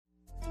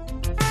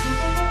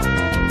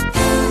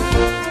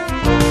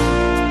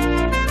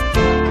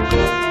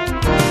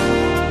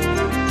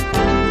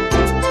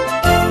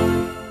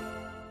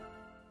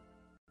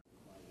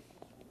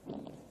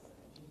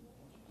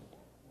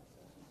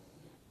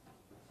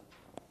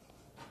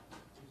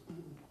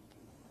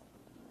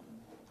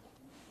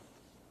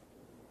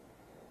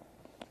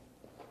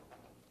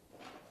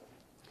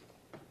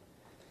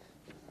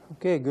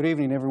Okay, good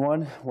evening,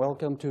 everyone.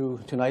 Welcome to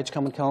tonight's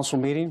Common Council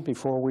meeting.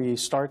 Before we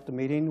start the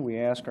meeting, we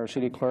ask our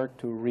city clerk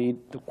to read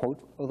the quote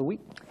of the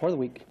week, for the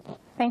week.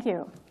 Thank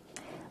you.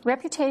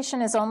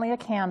 Reputation is only a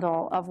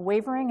candle of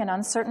wavering and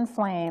uncertain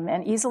flame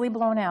and easily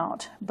blown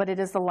out, but it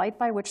is the light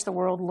by which the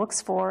world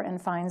looks for and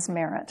finds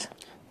merit.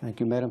 Thank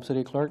you, Madam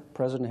City Clerk.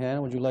 President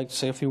Hanna, would you like to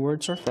say a few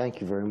words, sir?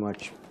 Thank you very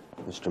much,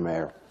 Mr.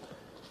 Mayor.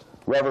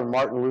 Reverend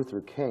Martin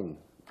Luther King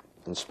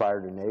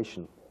inspired a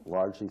nation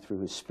largely through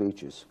his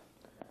speeches.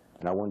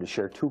 And I wanted to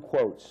share two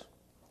quotes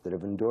that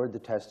have endured the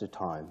test of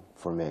time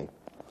for me,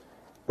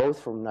 both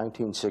from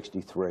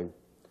 1963.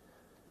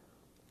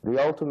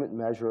 The ultimate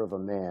measure of a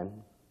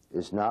man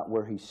is not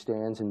where he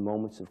stands in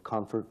moments of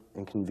comfort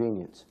and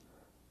convenience,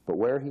 but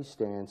where he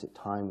stands at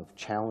time of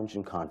challenge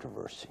and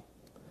controversy.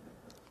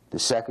 The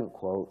second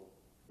quote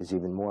is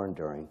even more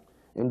enduring.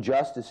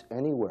 Injustice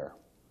anywhere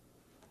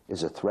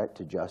is a threat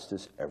to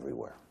justice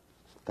everywhere.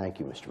 Thank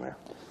you, Mr. Mayor.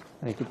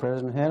 Thank you,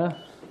 President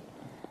Hanna.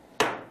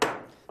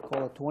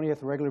 Call the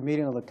 20th regular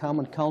meeting of the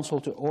Common Council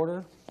to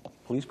order.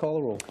 Please call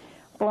the roll.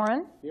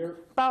 Boren. Here.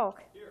 Bauk.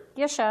 Here.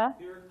 Gisha.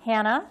 Here.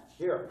 Hanna.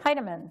 Here.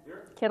 Heidemann.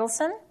 Here.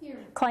 Kittleson. Here.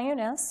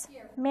 Clayunas.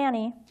 Here.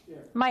 Manny.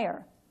 Here.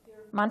 Meyer. Here.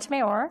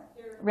 Montemayor.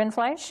 Here.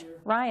 Rindfleisch. Here.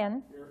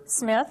 Ryan. Here.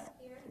 Smith.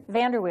 Here.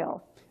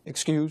 Vanderweel.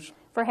 Excuse.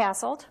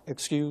 Verhasselt.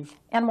 Excuse.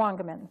 And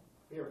Wangaman.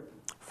 Here.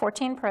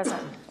 14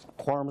 present.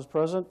 Quorum is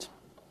present.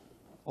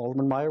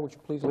 Alderman Meyer, would you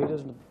please lead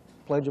us in the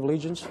Pledge of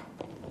Allegiance?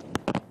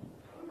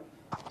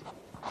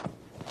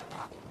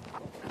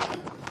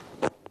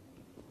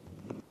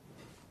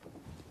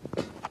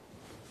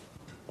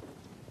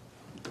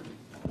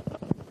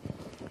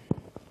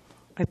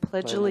 I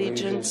pledge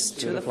allegiance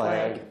to the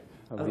flag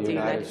of the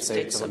United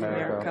States of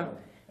America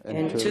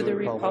and to the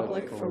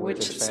republic for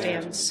which it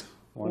stands,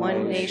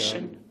 one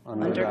nation,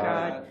 under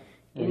God,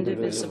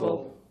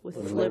 indivisible,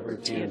 with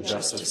liberty and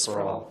justice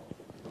for all.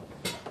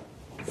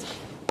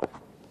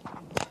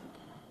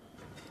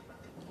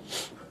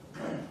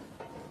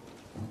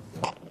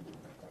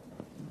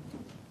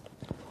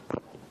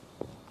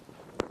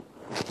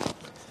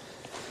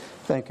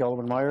 Thank you,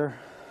 Alderman Meyer.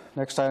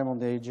 Next item on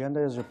the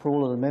agenda is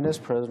approval of the minutes.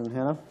 President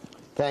Hanna.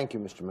 Thank you,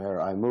 Mr.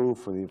 Mayor. I move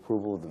for the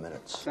approval of the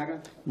minutes.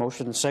 Second.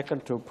 Motion and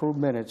second to approve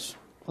minutes.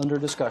 Under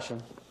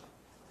discussion.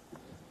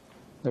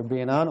 There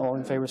being none, all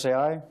in favor say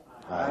aye.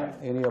 Aye.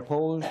 Any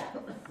opposed?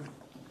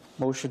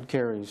 Motion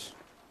carries.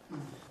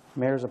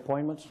 Mayor's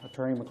appointments.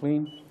 Attorney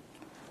McLean.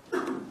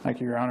 Thank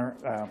you, Your Honor.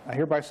 I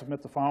hereby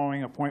submit the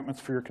following appointments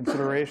for your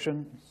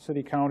consideration.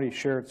 City County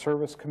Shared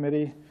Service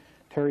Committee,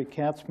 Terry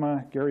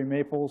Katzma, Gary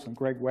Maples, and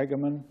Greg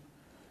Wegeman.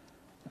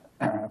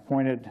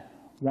 Appointed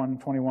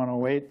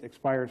 1/21/08,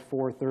 expires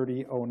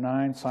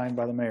 4/30/09, signed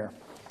by the mayor.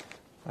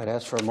 I'd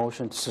ask for a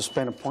motion to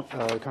suspend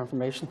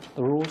confirmation,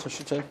 the rules, I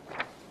should say.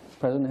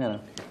 President Hanna.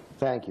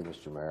 Thank you,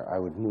 Mr. Mayor. I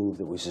would move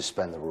that we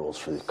suspend the rules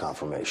for the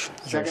confirmation.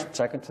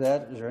 Second to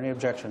that. Is there any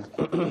objection?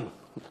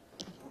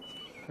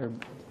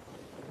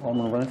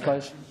 Alderman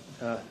Rindfleisch.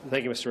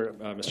 Thank you, Mr.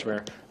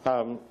 Mayor.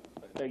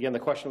 Again, the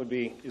question would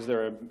be, is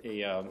there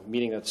a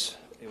meeting it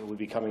would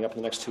be coming up in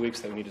the next 2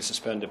 weeks that we need to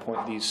suspend to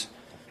appoint these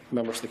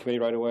members of the committee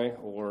right away,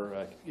 or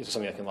is it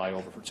something I can lie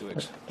over for 2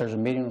 weeks? There's a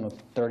meeting on the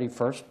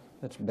 31st.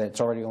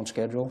 It's already on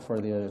schedule for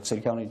the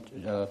City County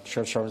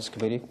Shared Service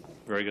Committee.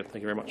 Very good.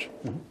 Thank you very much.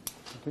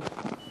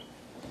 Mm-hmm.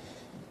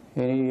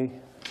 Any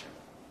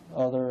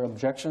other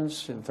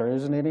objections? If there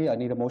isn't any, I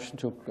need a motion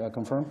to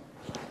confirm.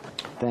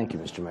 Thank you,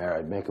 Mr. Mayor.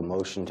 I'd make a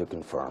motion to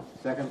confirm.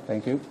 Second.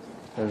 Thank you.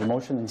 There's a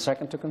motion and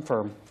second to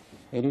confirm.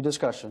 Any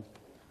discussion?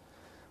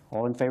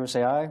 All in favor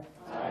say aye.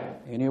 Aye.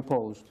 Any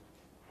opposed?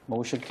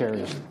 Motion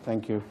carries.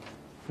 Thank you.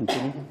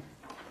 Continue.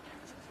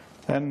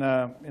 Then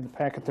in the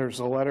packet, there's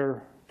a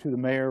letter to the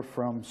mayor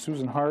from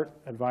Susan Hart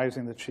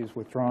advising that she's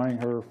withdrawing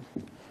her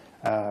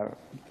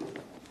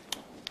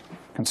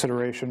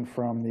consideration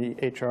from the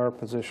HR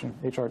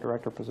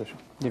director position.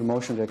 Need a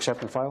motion to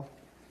accept and file?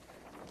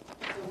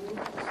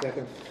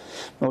 Second.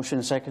 Motion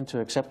and second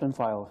to accept and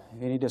file.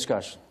 Any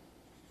discussion?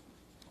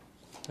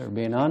 There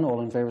being none,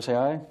 all in favor say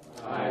aye.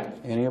 Aye.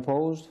 Any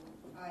opposed?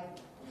 Aye.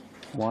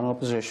 One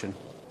opposition.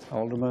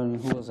 Alderman,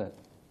 who was that?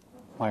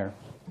 Meyer.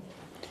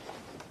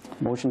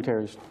 Motion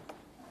carries.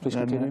 Please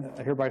continue.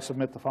 I hereby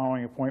submit the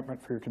following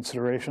appointment for your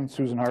consideration.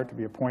 Susan Hart to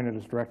be appointed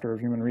as Director of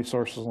Human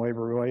Resources and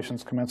Labor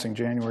Relations commencing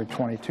January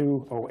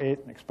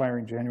 22/08 and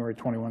expiring January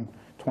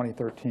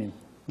 21/2013.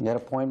 That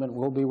appointment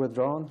will be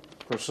withdrawn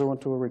pursuant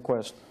to a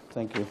request.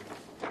 Thank you.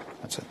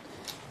 That's it.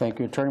 Thank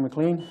you, Attorney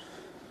McLean.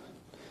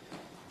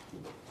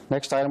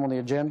 Next item on the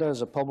agenda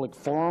is a public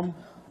forum.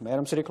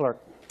 Madam City Clerk.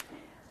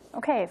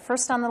 Okay,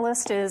 first on the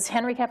list is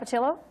Henry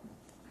Capitillo.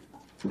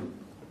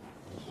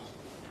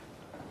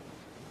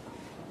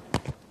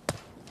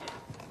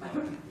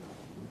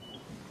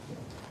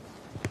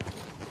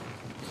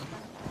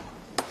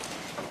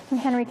 And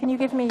Henry, can you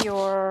give me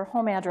your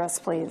home address,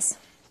 please?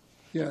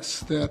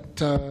 Yes,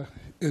 that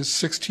is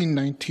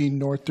 1619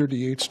 North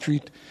 38th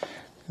Street,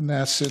 and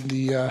that's in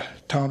the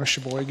town of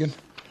Sheboygan.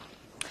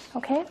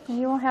 Okay,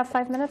 you will have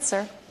 5 minutes,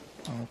 sir.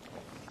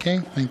 Okay,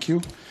 thank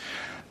you.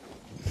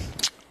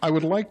 I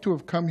would like to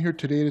have come here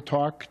today to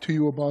talk to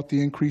you about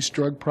the increased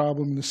drug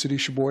problem in the city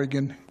of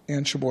Sheboygan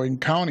and Sheboygan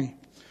County.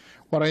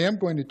 What I am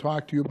going to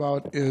talk to you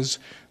about is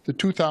the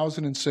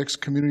 2006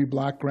 community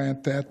block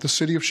grant that the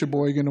city of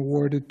Sheboygan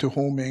awarded to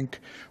Home Inc.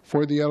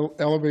 for the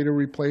elevator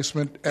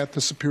replacement at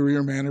the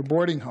Superior Manor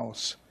boarding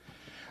house.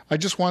 I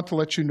just want to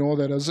let you know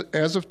that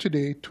as of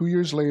today, 2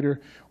 years later,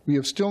 we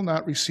have still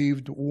not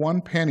received 1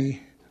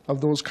 penny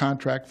of those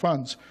contract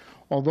funds,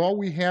 although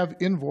we have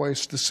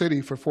invoiced the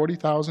city for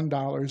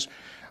 $40,000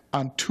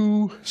 on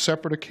 2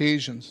 separate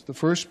occasions, the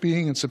first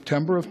being in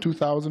September of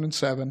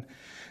 2007,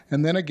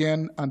 and then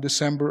again on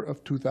December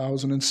of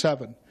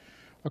 2007.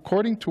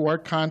 According to our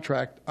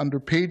contract, under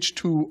page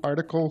 2,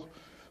 Article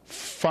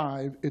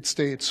 5, it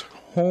states,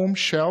 Home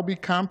shall be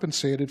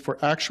compensated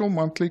for actual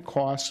monthly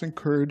costs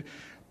incurred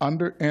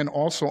under, and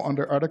also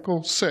under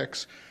Article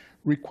 6,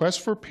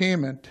 request for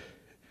payment,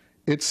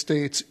 it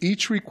states,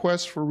 each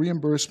request for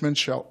reimbursement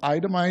shall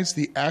itemize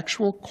the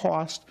actual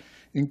cost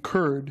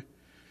incurred.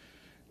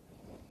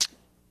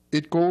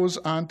 It goes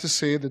on to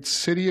say that the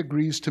city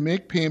agrees to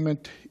make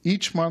payment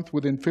each month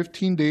within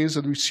 15 days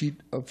of the receipt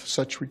of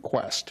such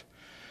request.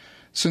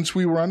 Since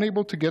we were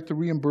unable to get the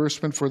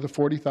reimbursement for the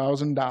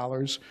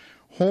 $40,000,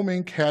 Home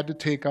Inc. had to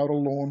take out a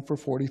loan for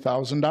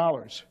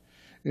 $40,000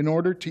 in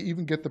order to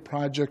even get the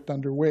project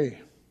underway.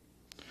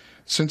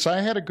 Since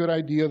I had a good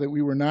idea that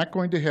we were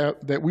going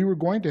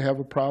to have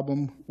a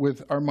problem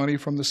with our money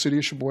from the city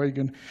of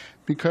Sheboygan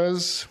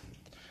because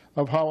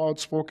of how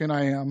outspoken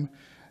I am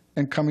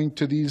and coming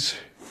to these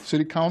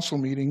city council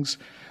meetings,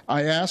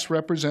 I asked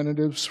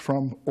representatives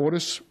from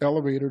Otis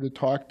Elevator to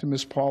talk to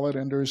Ms. Paulette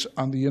Enders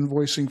on the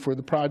invoicing for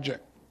the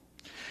project.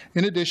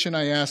 In addition,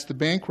 I asked the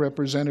bank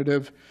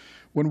representative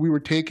when we were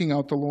taking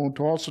out the loan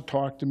to also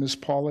talk to Ms.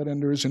 Paulette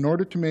Enders in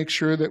order to make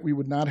sure that we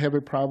would not have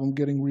a problem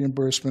getting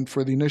reimbursement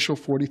for the initial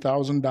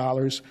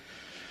 $40,000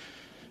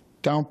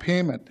 down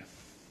payment.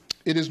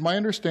 It is my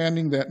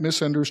understanding that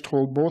Ms. Enders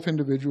told both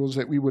individuals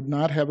that we would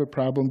not have a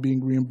problem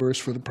being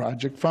reimbursed for the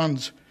project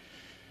funds.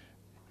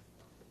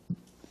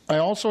 I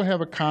also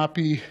have a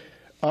copy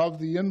of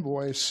the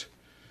invoice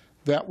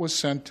that was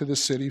sent to the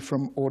city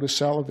from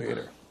Otis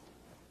Elevator,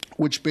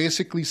 which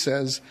basically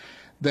says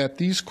that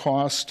these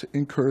costs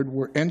incurred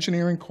were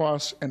engineering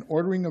costs and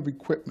ordering of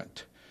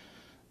equipment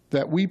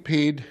that we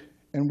paid,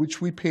 and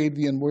which we paid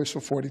the invoice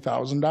of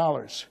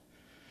 $40,000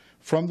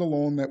 from the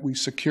loan that we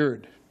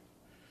secured.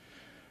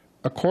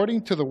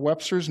 According to the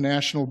Webster's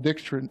National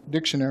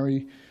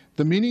Dictionary,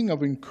 the meaning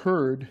of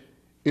incurred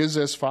is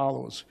as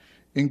follows: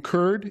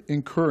 incurred,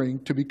 incurring,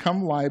 to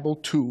become liable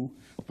to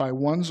by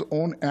one's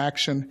own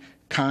action,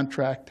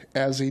 contract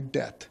as a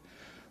debt.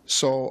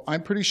 So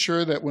I'm pretty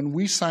sure that when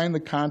we signed the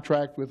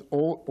contract with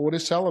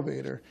Otis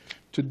Elevator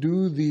to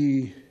do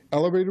the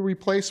elevator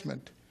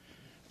replacement,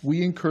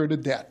 we incurred a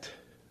debt.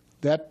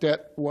 That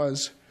debt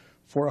was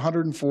for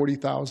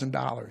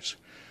 $140,000.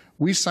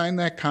 We signed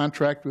that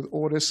contract with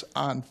Otis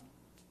on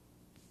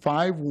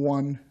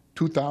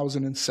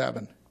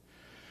 5/1/2007.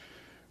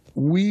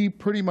 We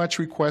pretty much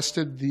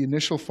requested the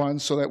initial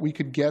funds so that we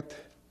could get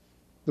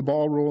the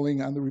ball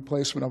rolling on the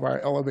replacement of our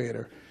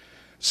elevator.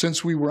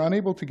 Since we were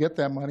unable to get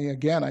that money,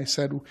 again, I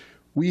said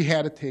we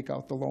had to take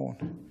out the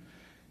loan.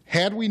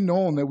 Had we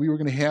known that we were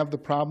going to have the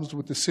problems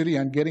with the city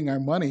on getting our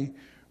money,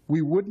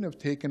 we wouldn't have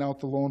taken out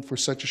the loan for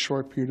such a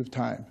short period of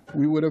time.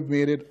 We would have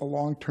made it a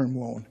long-term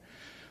loan.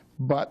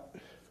 But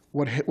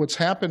what's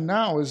happened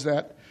now is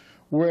that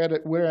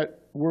we're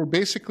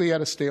basically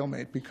at a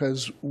stalemate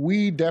because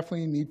we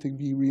definitely need to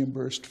be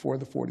reimbursed for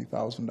the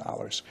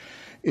 $40,000.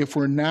 If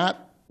we're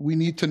not, we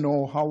need to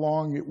know how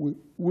long it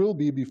will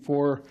be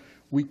before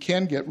we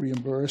can get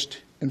reimbursed.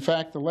 In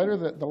fact, the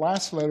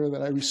last letter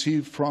that I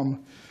received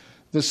from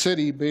the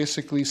city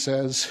basically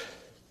says,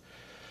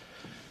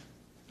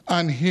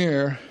 on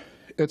here,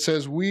 it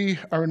says, we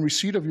are in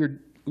receipt of your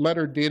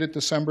letter dated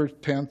December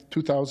 10th,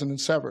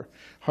 2007.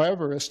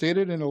 However, as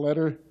stated in a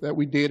letter that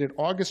we dated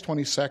August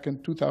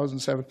 22nd,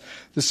 2007,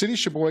 the city of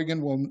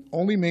Sheboygan will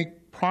only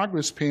make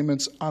progress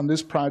payments on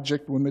this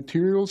project when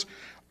materials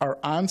are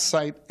on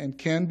site and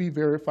can be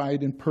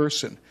verified in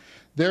person.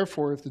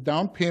 Therefore, if the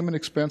down payment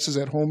expenses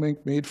at Home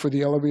Inc. made for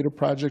the elevator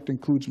project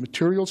includes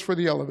materials for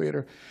the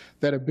elevator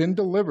that have been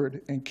delivered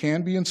and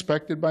can be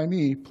inspected by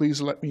me, please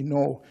let me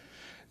know.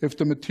 If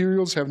the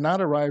materials have not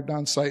arrived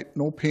on site,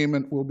 no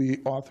payment will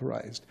be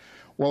authorized.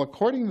 Well,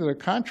 according to the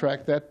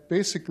contract, that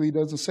basically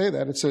doesn't say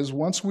that. It says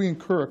once we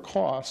incur a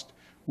cost,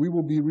 we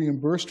will be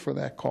reimbursed for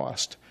that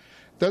cost.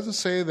 It doesn't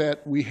say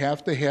that we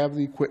have to have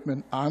the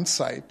equipment on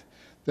site,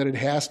 that it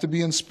has to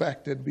be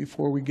inspected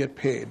before we get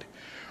paid.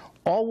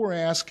 All we're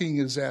asking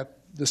is that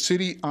the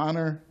city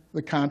honor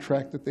the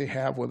contract that they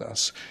have with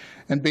us,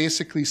 and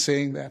basically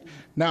saying that.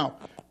 Now,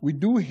 we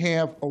do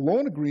have a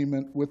loan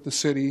agreement with the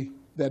city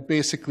that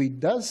basically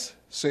does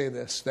say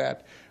this,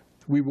 that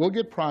we will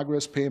get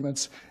progress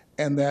payments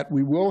and that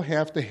we will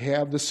have to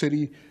have the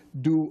city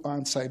do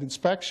on-site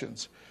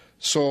inspections.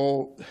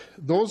 So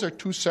those are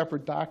two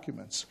separate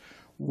documents.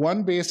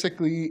 One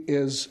basically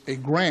is a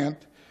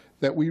grant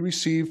that we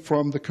received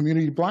from the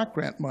community block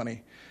grant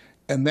money.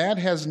 And that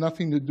has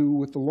nothing to do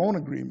with the loan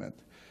agreement.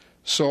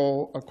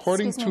 So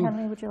according Excuse me,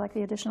 Henry, would you like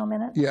the additional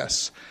minute?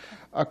 Yes.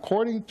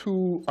 According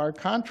to our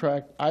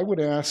contract, I would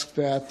ask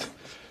that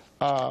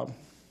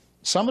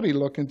somebody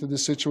look into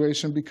this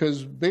situation,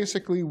 because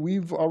basically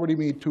we've already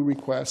made 2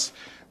 requests.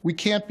 We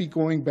can't be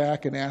going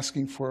back and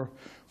asking for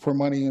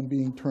money and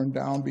being turned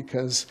down,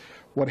 because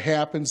what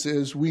happens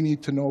is we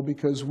need to know,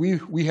 because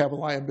we have a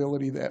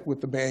liability that with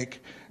the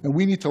bank, and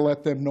we need to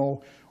let them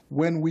know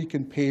when we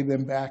can pay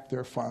them back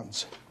their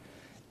funds.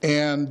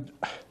 And,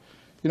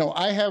 you know,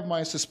 I have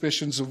my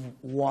suspicions of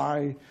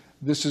why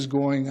this is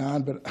going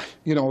on, but,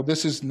 you know,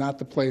 this is not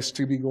the place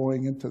to be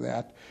going into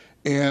that.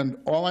 And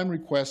all I'm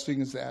requesting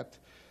is that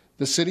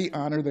the city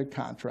honor their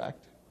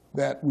contract,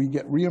 that we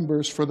get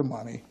reimbursed for the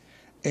money,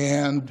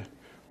 and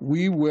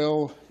we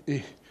will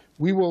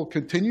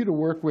continue to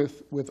work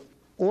with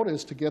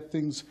Otis to get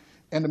things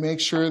and to make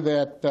sure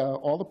that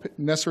all the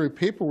necessary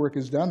paperwork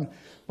is done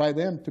by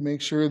them, to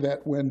make sure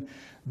that when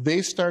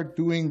they start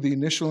doing the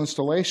initial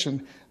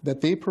installation,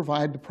 that they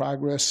provide the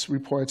progress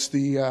reports,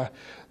 the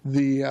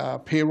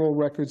payroll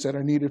records that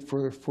are needed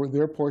for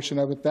their portion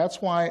of it.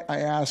 That's why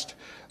I asked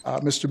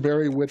Mr.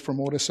 Barry Witt from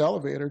Otis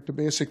Elevator to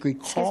basically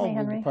call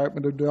the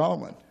Department of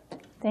Development.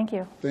 Thank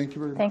you. Thank you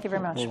very much. Thank you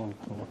very much. Hold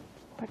on.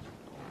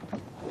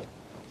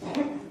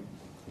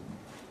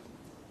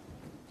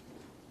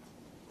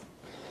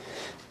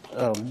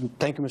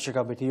 Thank you, Mr.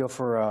 Capetillo,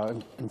 for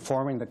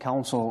informing the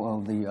council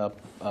of the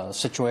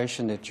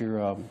situation that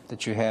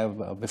you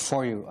have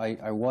before you.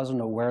 I wasn't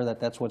aware that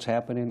that's what's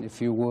happening.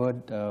 If you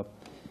would,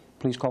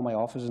 please call my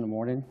office in the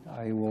morning.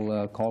 I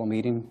will call a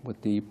meeting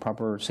with the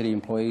proper city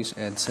employees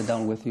and sit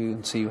down with you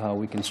and see how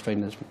we can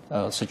straighten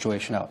this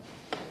situation out.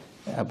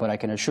 But I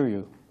can assure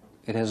you,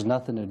 it has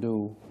nothing to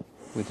do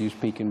with you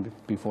speaking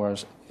before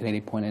us at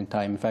any point in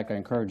time. In fact, I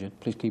encourage it.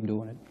 Please keep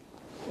doing it.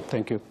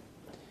 Thank you.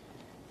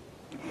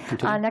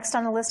 Next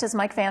on the list is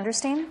Mike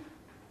Vanderstein.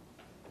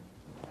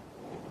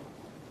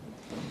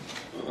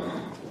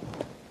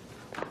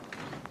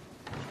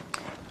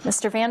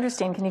 Mr.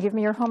 Vanderstein, can you give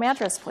me your home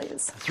address,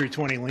 please?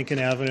 320 Lincoln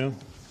Avenue,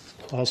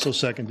 also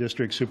 2nd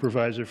District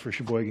Supervisor for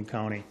Sheboygan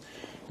County.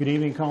 Good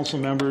evening, council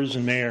members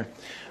and mayor.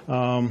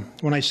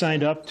 When I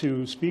signed up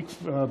to speak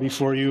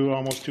before you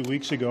almost 2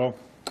 weeks ago,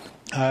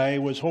 I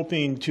was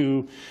hoping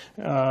to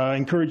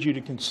encourage you to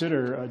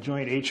consider a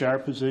joint HR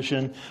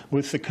position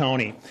with the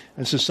county.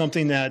 This is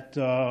something that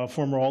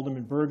former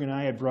Alderman Berg and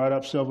I had brought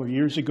up several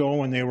years ago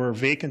when there were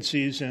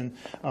vacancies in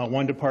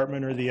one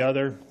department or the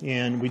other,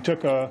 and we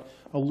took a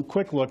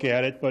quick look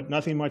at it, but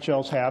nothing much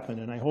else happened,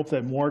 and I hope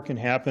that more can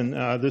happen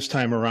this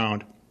time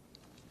around.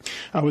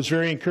 I was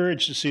very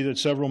encouraged to see that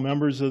several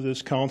members of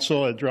this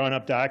council had drawn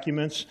up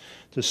documents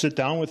to sit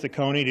down with the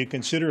county to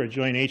consider a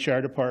joint HR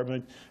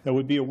department that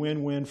would be a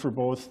win-win for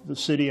both the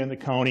city and the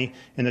county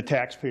and the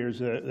taxpayers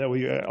that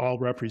we all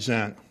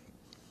represent.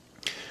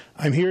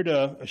 I'm here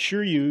to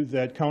assure you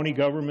that county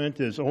government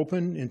is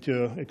open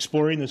into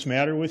exploring this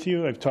matter with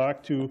you. I've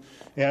talked to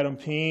Adam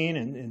Payne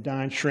and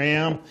Don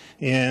Schramm,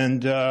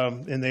 and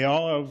they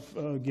all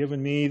have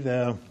given me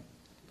the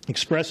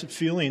expressive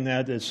feeling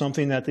that it's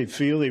something that they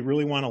feel they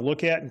really want to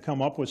look at and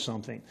come up with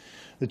something.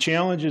 The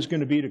challenge is going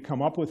to be to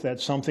come up with that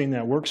something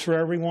that works for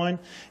everyone.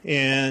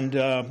 And,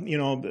 you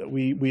know,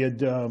 we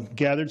had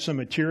gathered some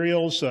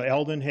materials.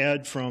 Eldon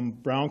had from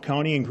Brown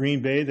County and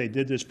Green Bay. They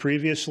did this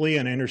previously,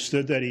 and I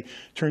understood that he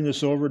turned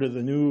this over to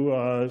the new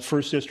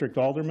 1st District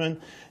Alderman.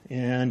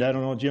 And I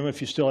don't know, Jim,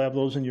 if you still have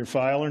those in your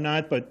file or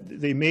not, but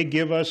they may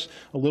give us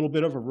a little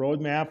bit of a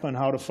roadmap on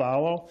how to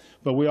follow.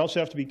 But we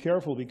also have to be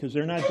careful because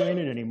they're not doing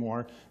it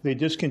anymore. They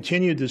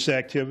discontinued this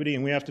activity,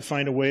 and we have to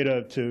find a way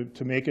to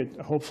make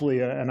it hopefully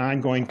an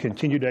ongoing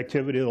continued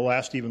activity that will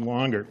last even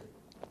longer.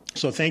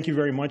 So thank you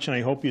very much, and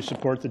I hope you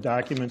support the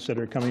documents that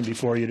are coming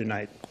before you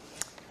tonight.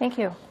 Thank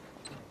you.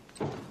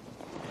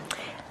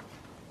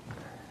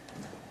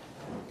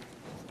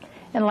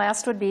 And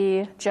last would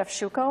be Jeff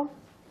Shuko.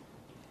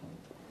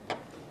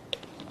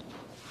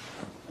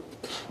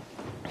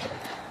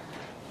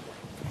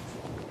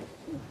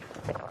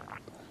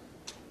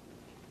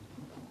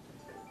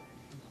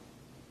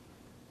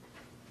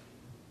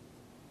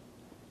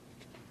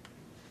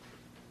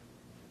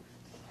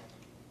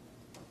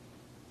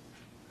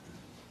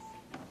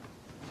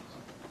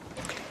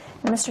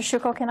 Mr.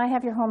 Shuko, can I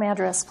have your home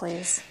address,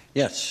 please?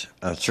 Yes,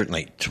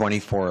 certainly.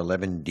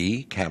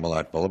 2411D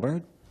Camelot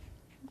Boulevard.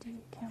 D.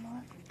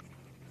 Camelot.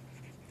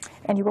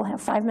 And you will have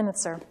 5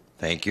 minutes, sir.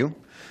 Thank you.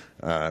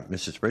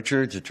 Mrs.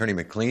 Richards, Attorney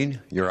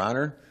McLean, Your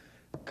Honor,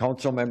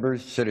 council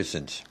members,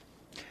 citizens.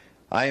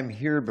 I am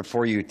here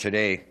before you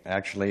today,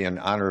 actually, in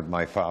honor of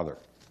my father.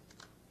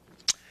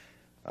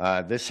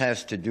 This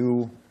has to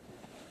do,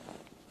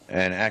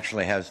 and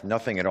actually has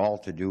nothing at all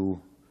to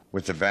do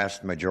with the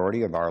vast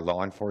majority of our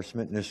law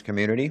enforcement in this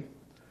community.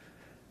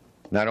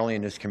 Not only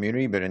in this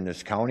community, but in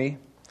this county.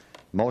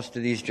 Most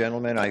of these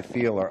gentlemen, I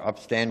feel, are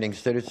upstanding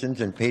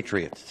citizens and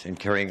patriots in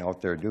carrying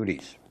out their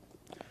duties.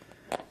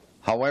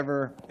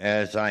 However,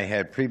 as I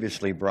had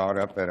previously brought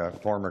up at a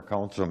former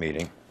council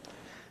meeting,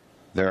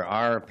 there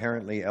are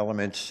apparently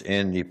elements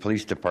in the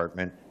police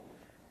department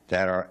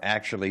that are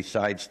actually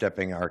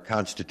sidestepping our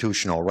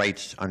constitutional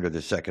rights under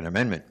the Second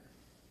Amendment.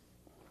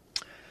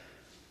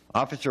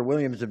 Officer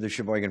Williams of the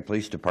Sheboygan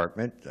Police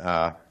Department,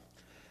 I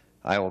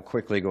will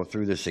quickly go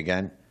through this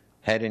again,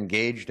 had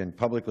engaged in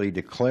publicly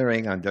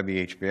declaring on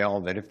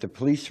WHBL that if the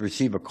police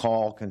receive a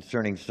call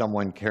concerning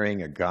someone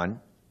carrying a gun,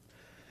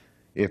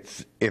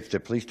 if the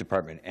police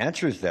department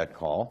answers that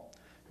call,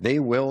 they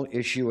will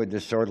issue a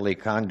disorderly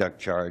conduct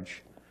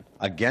charge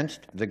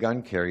against the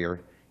gun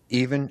carrier,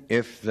 even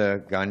if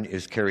the gun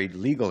is carried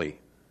legally.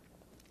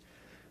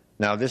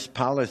 Now, this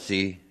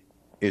policy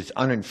is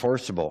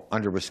unenforceable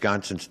under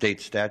Wisconsin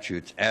state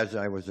statutes, as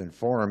I was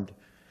informed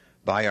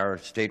by our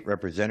state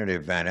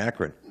representative, Van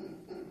Akron.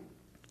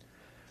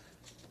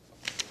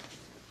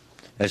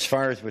 As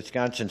far as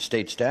Wisconsin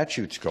state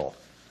statutes go,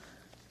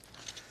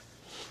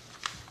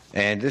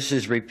 and this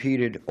is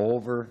repeated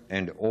over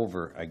and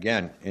over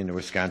again in the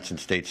Wisconsin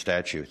state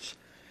statutes,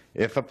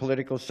 if a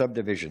political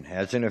subdivision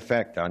has in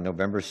effect on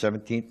November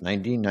 17,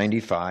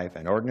 1995,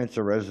 an ordinance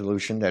or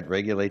resolution that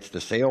regulates the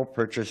sale,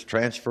 purchase,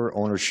 transfer,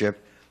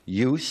 ownership,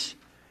 use,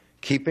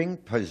 keeping,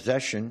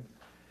 possession,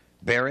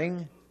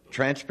 bearing,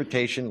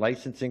 transportation,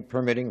 licensing,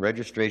 permitting,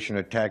 registration,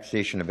 or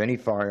taxation of any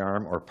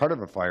firearm or part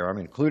of a firearm,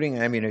 including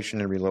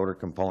ammunition and reloader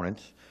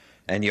components,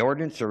 and the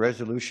ordinance or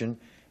resolution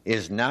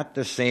is not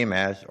the same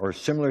as or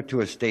similar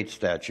to a state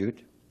statute,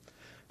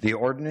 the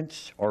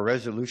ordinance or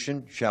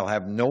resolution shall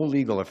have no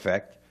legal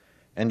effect,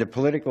 and the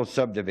political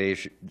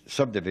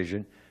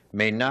subdivision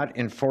may not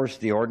enforce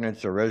the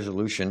ordinance or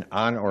resolution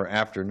on or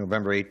after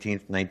November 18,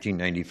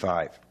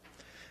 1995.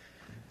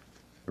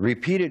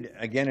 Repeated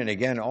again and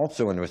again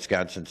also in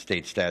Wisconsin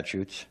state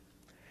statutes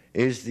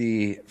is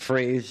the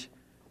phrase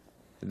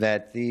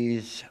that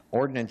these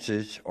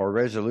ordinances or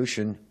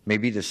resolution may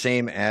be the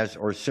same as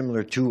or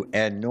similar to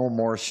and no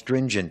more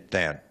stringent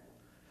than.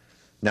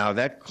 Now,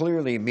 that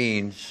clearly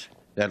means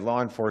that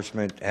law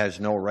enforcement has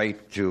no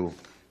right to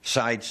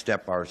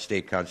sidestep our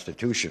state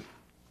constitution.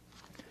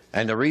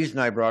 And the reason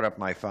I brought up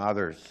my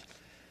father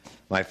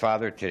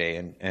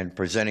today and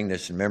presenting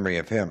this in memory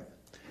of him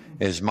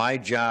is my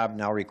job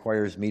now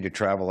requires me to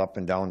travel up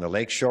and down the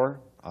lakeshore.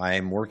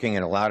 I'm working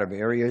in a lot of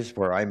areas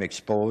where I'm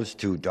exposed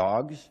to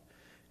dogs,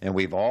 and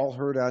we've all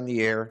heard on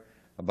the air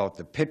about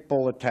the pit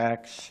bull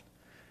attacks.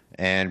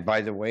 And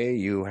by the way,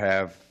 you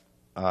have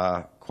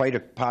quite a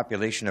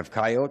population of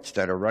coyotes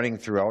that are running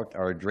throughout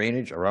our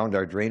drainage, around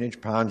our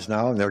drainage ponds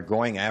now, and they're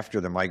going after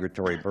the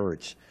migratory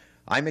birds.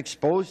 I'm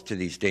exposed to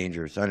these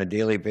dangers on a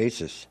daily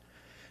basis.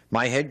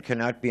 My head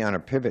cannot be on a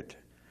pivot.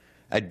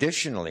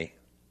 Additionally,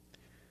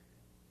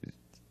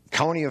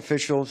 county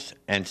officials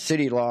and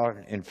city law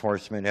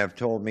enforcement have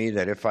told me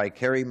that if I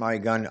carry my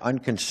gun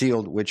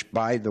unconcealed, which,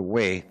 by the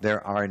way,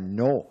 there are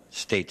no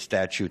state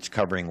statutes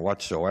covering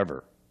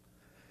whatsoever,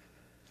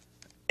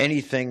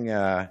 anything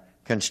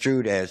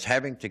construed as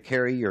having to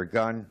carry your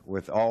gun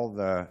with all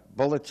the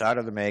bullets out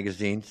of the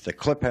magazines, the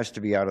clip has to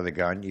be out of the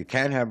gun, you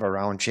can't have a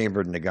round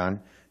chambered in the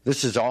gun,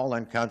 this is all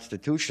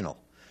unconstitutional.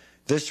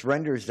 This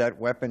renders that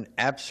weapon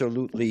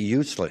absolutely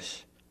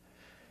useless.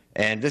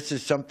 And this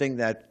is something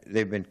that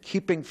they've been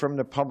keeping from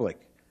the public,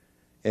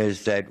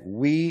 is that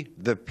we,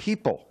 the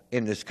people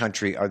in this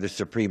country, are the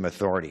supreme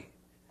authority.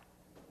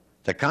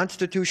 The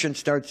Constitution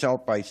starts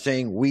out by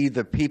saying we,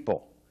 the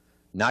people,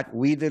 not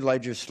we, the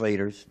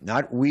legislators,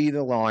 not we,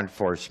 the law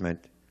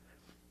enforcement,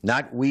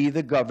 not we,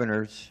 the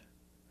governors.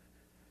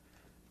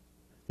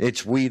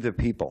 It's we, the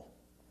people.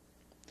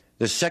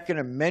 The Second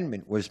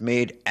Amendment was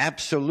made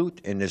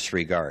absolute in this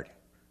regard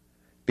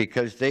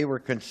because they were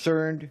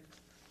concerned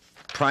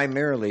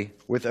primarily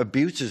with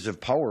abuses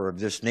of power of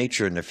this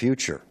nature in the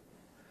future.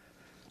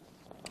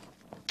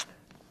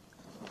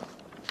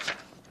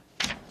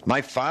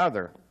 My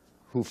father,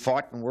 who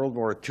fought in World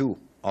War II,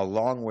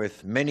 along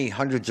with many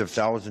hundreds of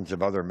thousands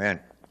of other men,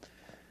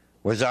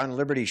 was on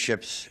Liberty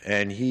ships,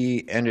 and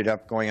he ended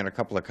up going on a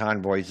couple of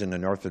convoys in the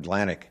North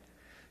Atlantic.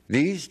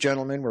 These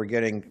gentlemen were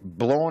getting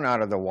blown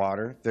out of the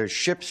water. Their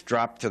ships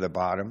dropped to the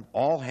bottom.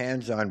 All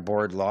hands on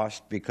board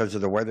lost because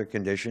of the weather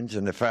conditions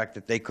and the fact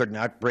that they could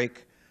not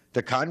break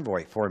the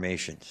convoy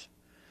formations.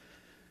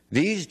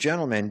 These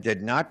gentlemen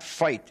did not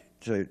fight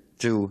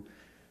to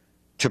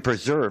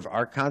preserve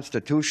our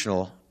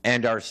constitutional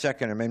and our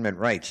Second Amendment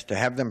rights, to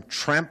have them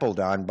trampled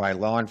on by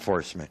law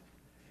enforcement.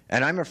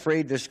 And I'm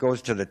afraid this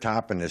goes to the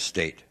top in this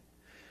state.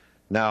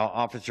 Now,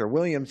 Officer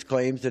Williams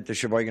claims that the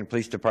Sheboygan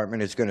Police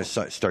Department is going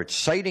to start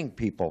citing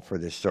people for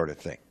this sort of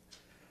thing.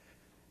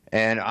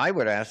 And I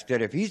would ask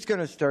that if he's going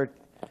to start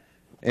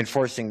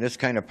enforcing this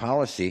kind of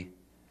policy,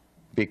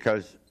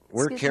 because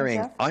we're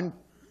carrying...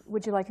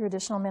 Would you like your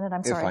additional minute?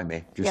 I'm sorry. If I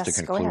may, just to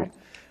conclude. Go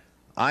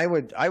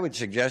ahead. I would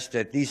suggest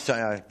that these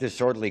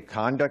disorderly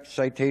conduct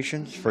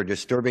citations for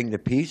disturbing the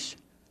peace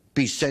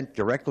be sent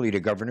directly to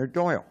Governor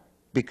Doyle,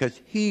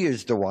 because he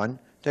is the one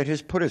that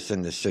has put us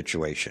in this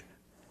situation.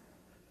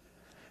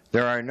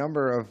 There are a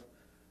number of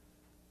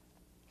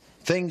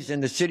things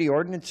in the city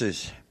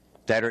ordinances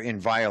that are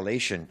in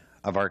violation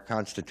of our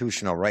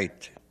constitutional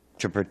right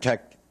to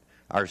protect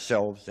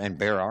ourselves and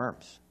bear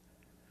arms.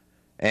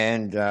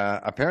 And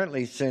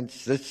apparently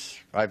since this,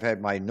 I've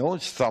had my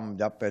nose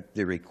thumbed up at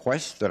the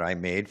request that I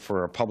made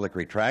for a public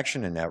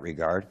retraction in that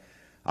regard.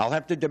 I'll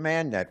have to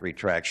demand that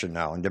retraction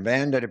now and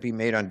demand that it be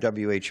made on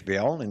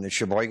WHBL, in the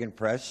Sheboygan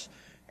Press,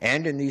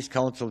 and in these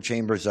council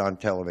chambers on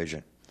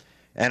television.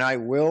 And I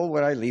will,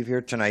 when I leave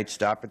here tonight,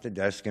 stop at the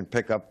desk and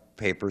pick up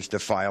papers to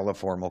file a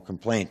formal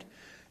complaint.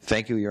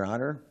 Thank you, Your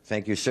Honor.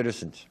 Thank you,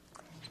 citizens.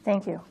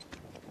 Thank you.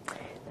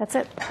 That's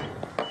it.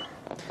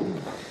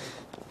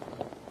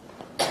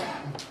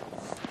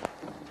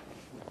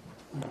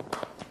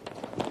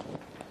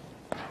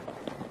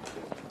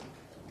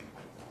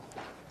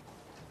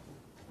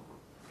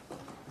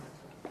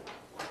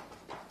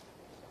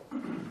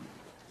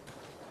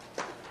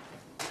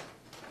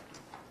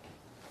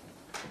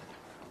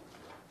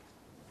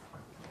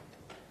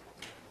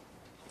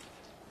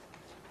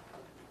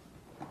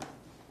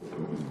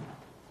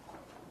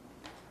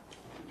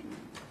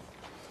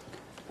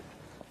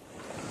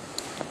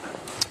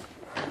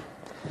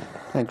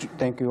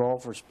 Thank you all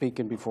for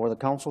speaking before the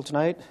council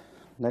tonight.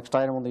 Next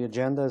item on the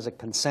agenda is a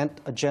consent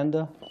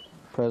agenda.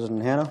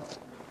 President Hanna.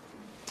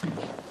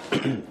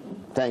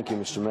 Thank you,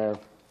 Mr. Mayor.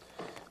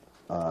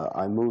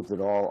 I move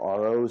that all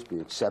ROs be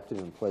accepted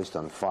and placed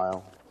on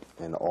file,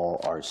 and all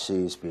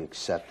RCs be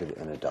accepted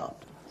and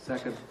adopted.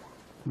 Second.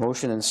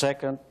 Motion and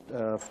second,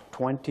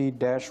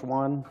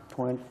 20-1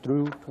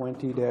 through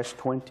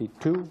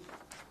 20-22.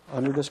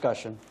 Under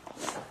discussion.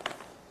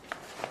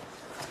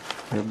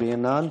 There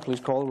being none, please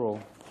call the roll.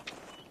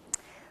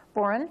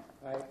 Boren.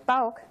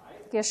 Bauk.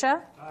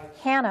 Gisha.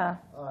 Hanna.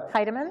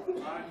 Heidemann.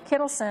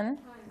 Kittleson.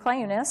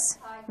 Clayunas.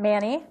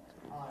 Manny.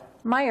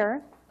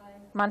 Meyer.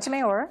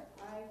 Montemayor.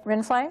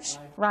 Rindfleisch.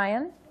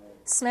 Ryan.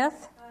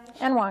 Smith.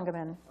 And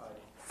Wangaman.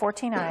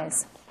 14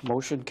 ayes.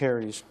 Motion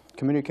carries.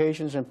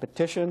 Communications and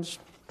petitions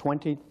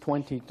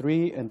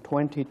 2023 and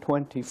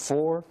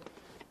 2024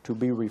 to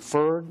be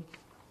referred.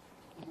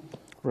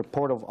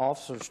 Report of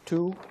officers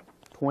 2,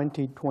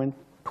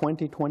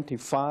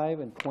 2025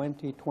 and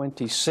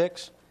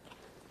 2026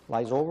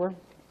 lies over.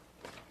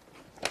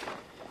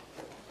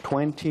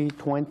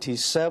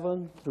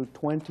 2027 through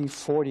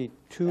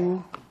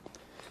 2042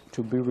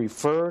 to be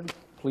referred.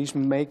 Please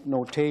make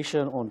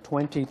notation on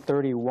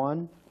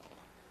 2031.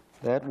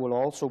 That will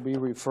also be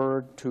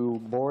referred to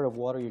Board of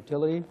Water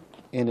Utility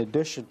in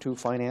addition to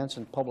Finance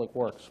and Public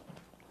Works.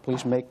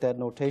 Please make that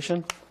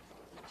notation.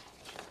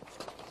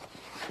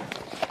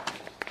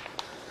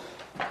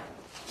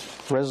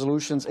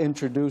 Resolutions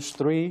introduced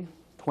 3,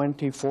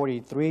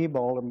 2043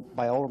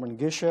 by Alderman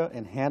Gisha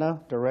and Hanna,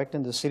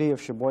 directing the City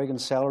of Sheboygan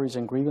Salaries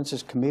and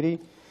Grievances Committee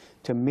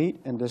to meet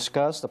and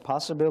discuss the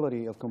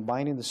possibility of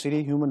combining the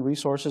City Human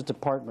Resources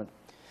Department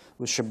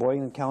with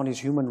Sheboygan County's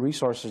Human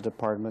Resources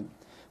Department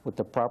with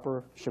the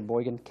proper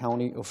Sheboygan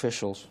County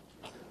officials.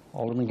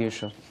 Alderman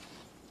Gisha.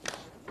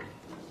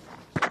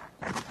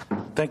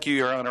 Thank you,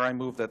 Your Honor. I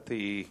move that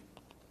the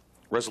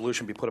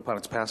resolution be put upon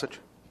its passage.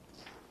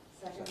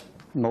 Second.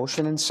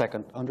 Motion and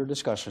second. Under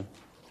discussion.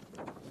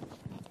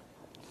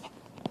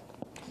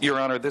 Your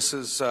Honor, this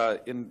is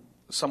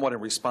somewhat in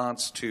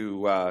response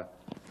to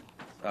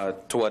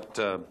what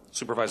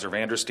Supervisor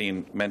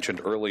Vandersteen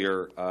mentioned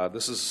earlier.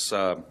 This is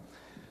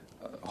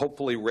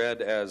hopefully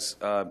read as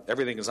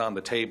everything is on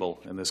the table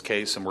in this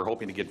case, and we're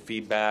hoping to get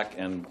feedback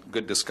and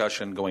good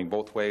discussion going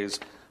both ways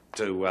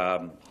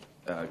to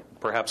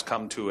perhaps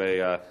come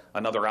to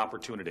another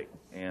opportunity.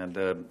 And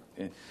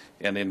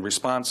in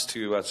response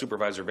to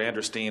Supervisor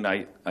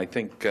Vandersteen, I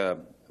think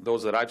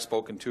those that I've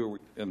spoken to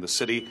in the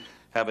city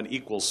have an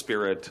equal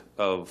spirit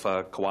of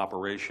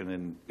cooperation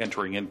in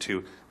entering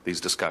into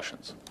these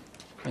discussions.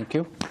 Thank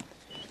you.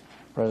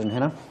 President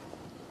Hanna.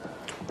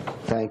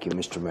 Thank you,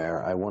 Mr.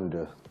 Mayor. I wanted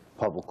to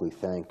publicly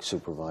thank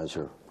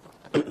Supervisor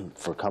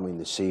for coming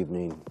this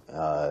evening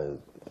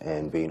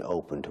and being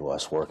open to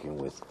us working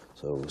with.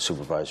 So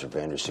Supervisor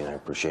Vandersteen, I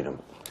appreciate him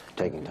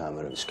taking time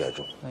out of his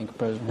schedule. Thank you,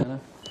 President Hanna.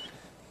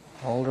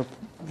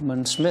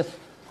 Alderman Smith.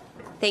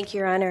 Thank you,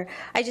 Your Honor.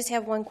 I just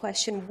have one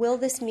question. Will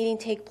this meeting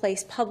take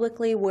place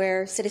publicly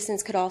where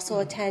citizens could also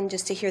attend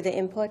just to hear the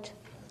input?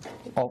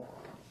 Alderman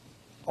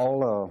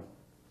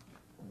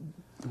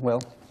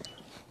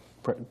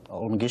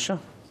Gisha.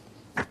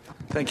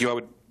 Thank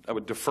you. I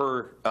would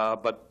defer,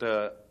 but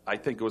I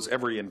think it was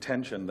every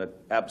intention that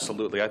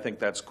absolutely, I think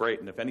that's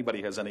great. And if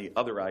anybody has any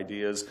other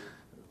ideas,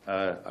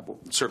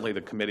 certainly the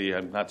committee,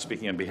 I'm not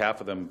speaking on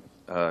behalf of them,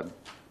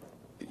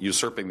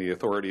 usurping the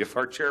authority of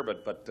our chair,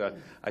 but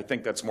I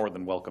think that's more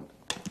than welcome.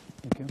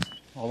 Thank you.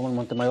 Alderman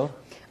Montemayor.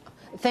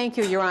 Thank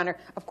you, Your Honor.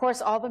 Of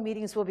course, all the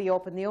meetings will be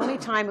open. The only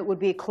time it would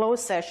be a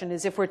closed session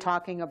is if we're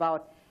talking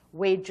about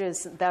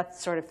wages, that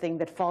sort of thing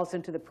that falls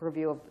into the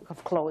purview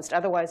of closed.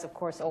 Otherwise, of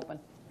course, open.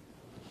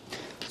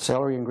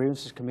 Salary and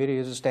Grievances Committee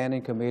is a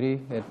standing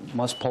committee. It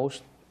must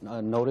post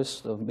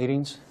notice of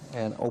meetings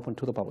and open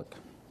to the public.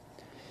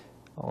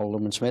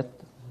 Alderman Smith,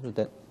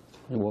 you're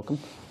welcome.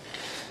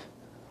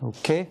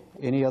 Okay,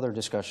 any other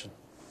discussion?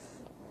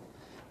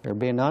 There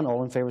being none,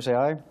 all in favor say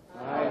aye.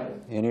 Aye.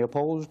 Any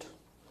opposed?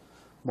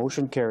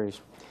 Motion carries.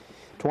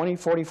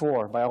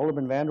 2044 by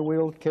Alderman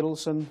Vanderweel,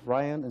 Kittleson,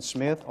 Ryan, and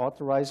Smith,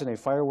 authorizing a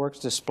fireworks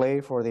display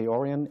for the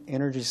Orion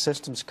Energy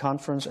Systems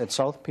Conference at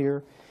South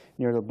Pier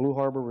near the Blue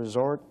Harbor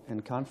Resort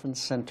and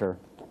Conference Center.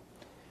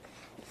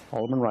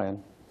 Alderman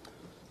Ryan.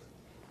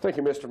 Thank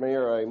you, Mr.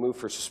 Mayor. I move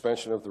for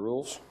suspension of the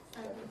rules.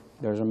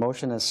 There's a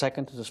motion and a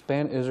second to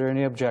suspend. Is there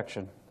any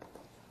objection?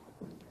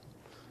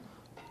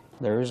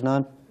 There is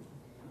none.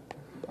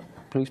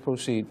 Please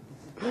proceed.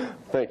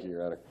 Thank you,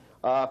 Your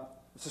Honor.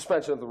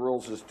 Suspension of the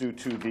rules is due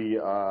to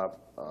the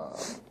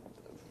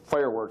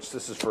fireworks.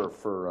 This is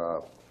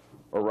for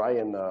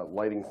Orion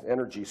Lighting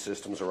Energy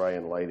Systems.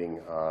 Orion Lighting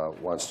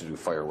wants to do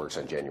fireworks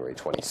on January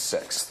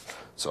 26th.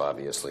 So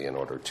obviously, in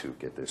order to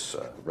get this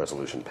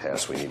resolution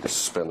passed, we need to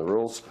suspend the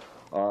rules.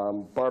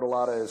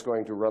 Bartolotta is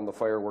going to run the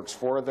fireworks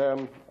for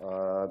them.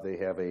 They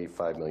have a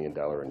 $5 million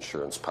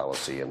insurance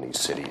policy, and the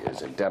city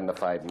is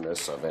indemnified in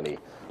this of any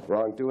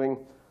wrongdoing.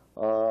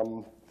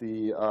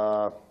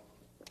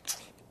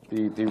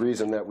 The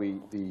reason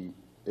that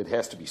it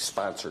has to be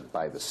sponsored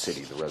by the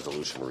city, the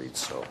resolution reads,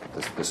 so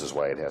this is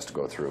why it has to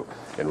go through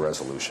in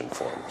resolution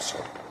form.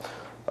 So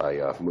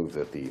I move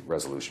that the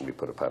resolution be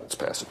put upon its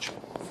passage.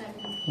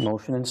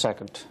 Motion and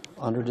second.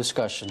 Under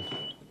discussion.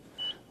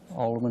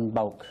 Alderman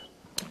Bauk.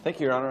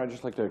 Thank you, Your Honor. I'd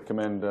just like to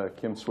commend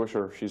Kim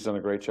Swisher. She's done a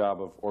great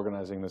job of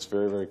organizing this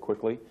very, very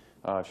quickly.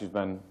 She's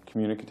been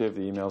communicative.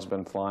 The email's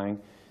been flying.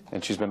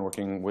 And she's been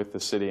working with the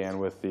city and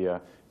with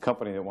the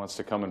company that wants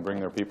to come and bring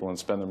their people and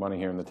spend their money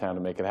here in the town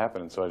to make it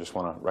happen. And so I just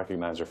want to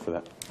recognize her for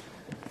that.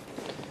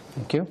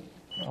 Thank you.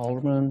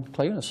 Alderman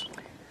Clayunas.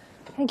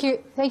 Thank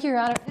you, Your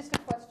Honor.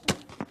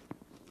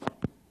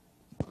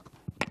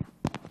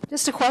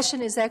 Just a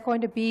question, is that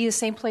going to be the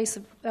same place,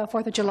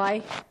 4th of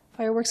July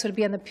fireworks? Would it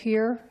be on the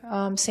pier,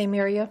 same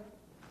area?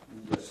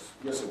 Yes,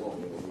 it will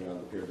be. It will be on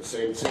the pier. The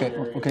same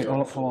area. Okay,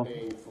 hold on.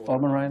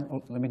 Alderman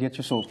Ryan, let me get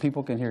you so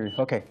people can hear you.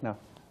 Okay, now.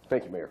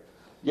 Thank you, Mayor.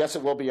 Yes,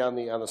 it will be on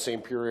the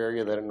same pier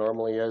area that it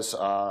normally is.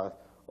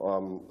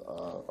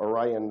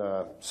 Orion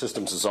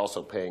Systems is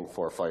also paying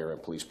for fire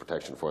and police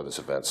protection for this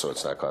event, so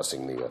it's not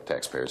costing the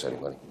taxpayers any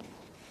money.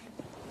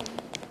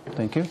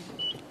 Thank you.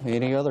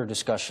 Any other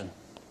discussion?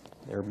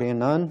 There being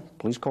none,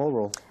 please call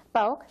roll.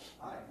 Bauk.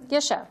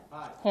 Gisha.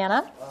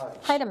 Hannah.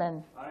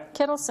 Heidemann.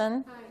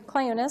 Kittleson.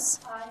 Clayunas.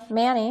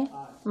 Manny.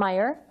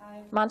 Meyer.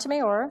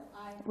 Montemayor.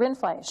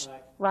 Rindfleisch.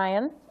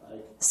 Ryan.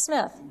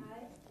 Smith.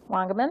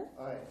 Wangerman.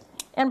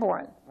 And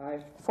Boren.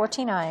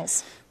 14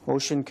 ayes.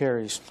 Motion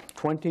carries.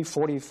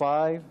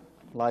 2045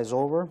 lies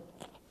over.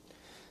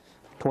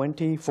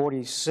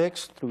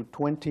 2046 through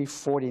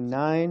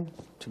 2049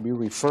 to be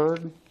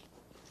referred.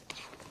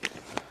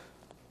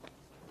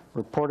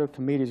 Report of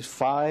Committees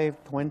 5,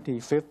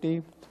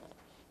 2050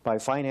 by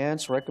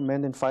Finance,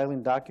 recommending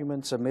filing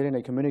documents, submitting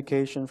a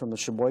communication from the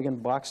Sheboygan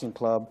Boxing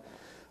Club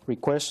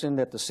requesting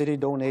that the city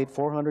donate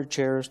 400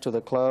 chairs to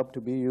the club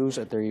to be used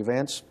at their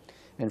events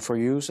and for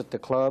use at the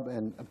club,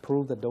 and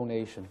approve the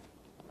donation.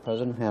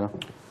 President Hanna.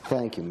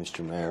 Thank you,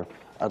 Mr. Mayor.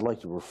 I'd like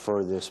to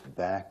refer this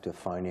back to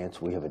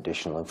Finance. We have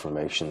additional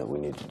information that we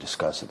need to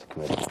discuss at the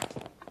committee.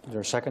 Is there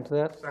a second to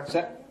that?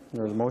 Second.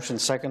 There's a motion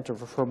second to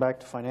refer back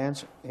to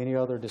Finance. Any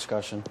other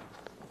discussion?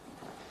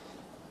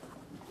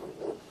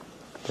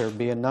 There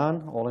being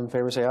none, all in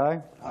favor say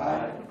aye.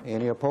 Aye.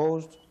 Any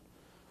opposed?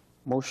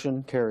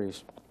 Motion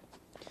carries.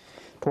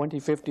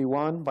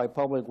 2051 by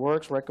Public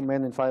Works,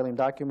 recommending filing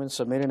documents,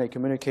 submitting a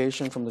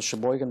communication from the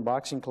Sheboygan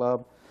Boxing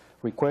Club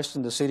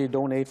requesting the city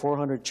donate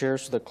 400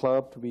 chairs to the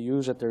club to be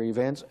used at their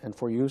events and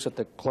for use at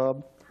the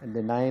club, and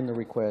denying the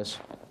request.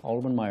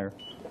 Alderman Meyer.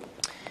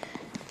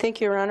 Thank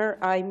you, Your Honor.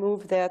 I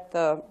move that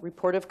the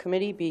report of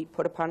committee be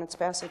put upon its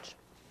passage.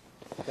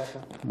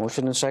 Second.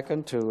 Motion and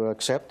second to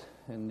accept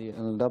and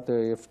adopt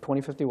the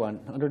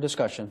 2051. Under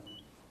discussion.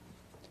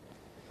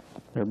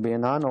 There being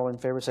none, all in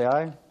favor say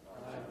aye.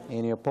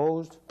 Any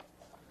opposed?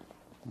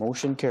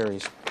 Motion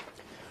carries.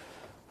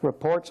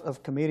 Reports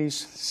of Committees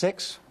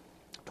 6,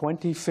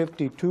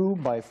 2052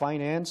 by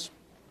Finance,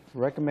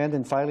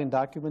 recommending filing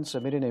documents,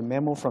 submitting a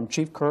memo from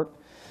Chief Kirk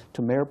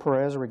to Mayor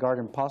Perez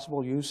regarding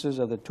possible uses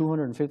of the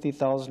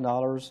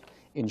 $250,000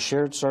 in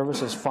shared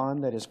services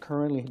fund that is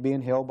currently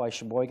being held by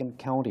Sheboygan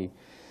County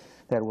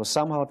that was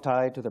somehow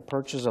tied to the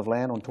purchase of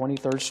land on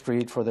 23rd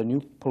Street for the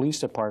new police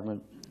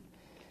department,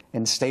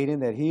 and stating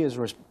that he is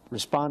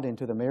responding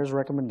to the mayor's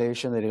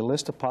recommendation that a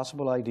list of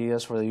possible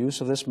ideas for the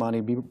use of this money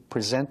be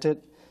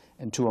presented,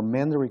 and to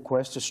amend the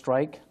request to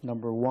strike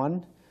number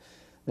 1,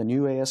 the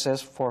new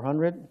ASS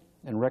 400,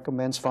 and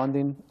recommends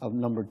funding of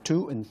number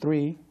 2 and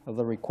 3 of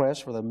the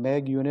request for the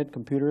MEG unit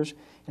computers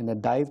and the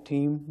dive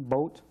team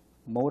boat,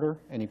 motor,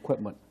 and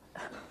equipment.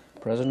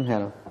 President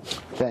Hanna.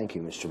 Thank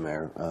you, Mr.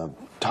 Mayor.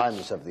 Time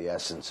is of the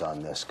essence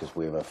on this because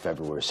we have a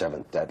February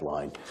 7th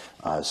deadline.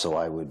 So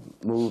I would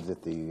move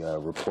that the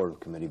report of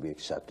committee be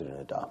accepted and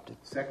adopted.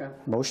 Second.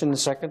 Motion and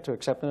second to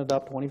accept and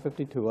adopt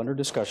 2052. Under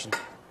discussion.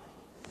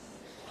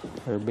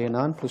 There being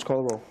none, please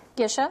call the roll.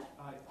 Gisha.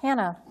 Aye.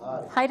 Hannah.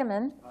 Aye.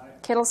 Heidemann. Aye.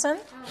 Kittleson.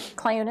 Aye.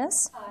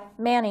 Clayunas. Aye.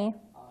 Manny.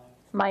 Aye.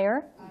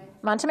 Meyer. Aye.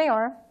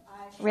 Montemayor.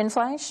 Aye.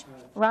 Rindfleisch.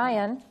 Aye.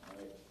 Ryan.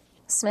 Aye.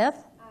 Smith.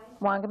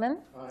 Wangerman.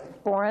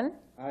 Boren.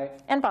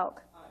 And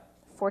Bauk.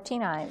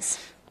 14 ayes.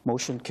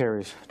 Motion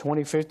carries.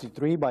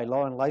 2053 by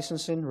Law and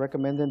Licensing,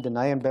 recommending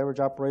denying beverage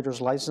operators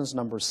license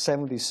number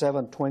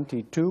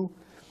 7722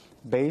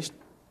 based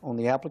on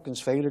the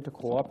applicant's failure to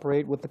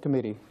cooperate with the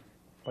committee.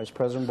 Vice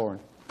President Boren.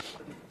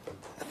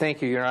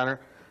 Thank you, Your Honor.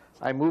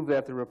 I move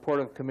that the report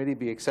of committee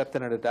be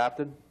accepted and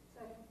adopted.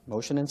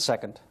 Motion and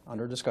second.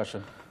 Under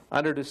discussion.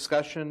 Under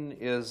discussion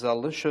is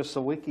Alicia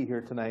Sawicki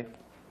here tonight.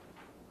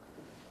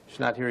 She's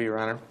not here, Your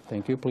Honor.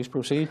 Thank you. Please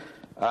proceed.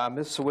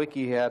 Ms.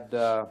 Sawicki had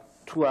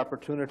two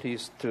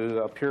opportunities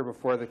to appear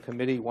before the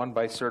committee, one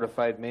by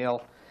certified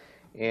mail,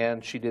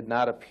 and she did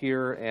not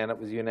appear, and it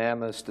was a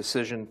unanimous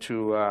decision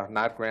to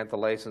not grant the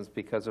license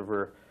because of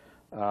her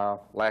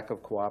lack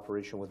of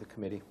cooperation with the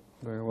committee.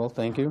 Very well,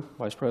 thank you.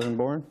 Vice President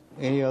Boren.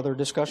 Any other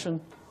discussion?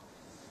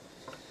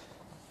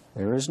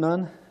 There is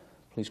none.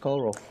 Please call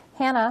the roll.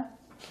 Hannah.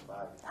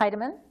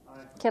 Heidemann.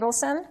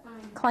 Kittleson.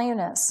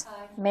 Clayunas.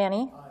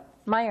 Manny.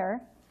 Meyer.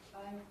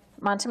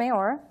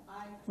 Montemayor.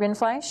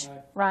 Rindfleisch.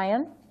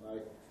 Ryan.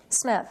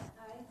 Smith.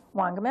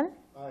 Wangerman.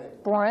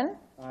 Boren.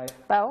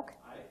 Bauk.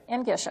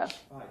 And Gisha.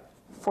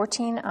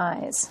 14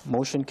 ayes.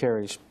 Motion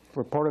carries.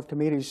 Report of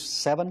Committees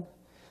 7,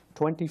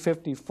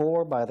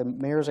 2054 by the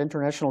Mayor's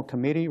International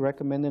Committee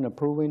recommending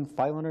approving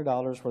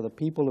 $500 for the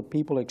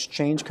People-to-People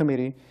Exchange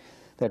Committee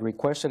that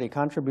requested a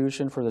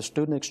contribution for the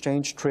student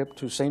exchange trip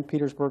to St.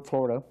 Petersburg,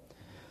 Florida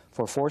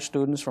for 4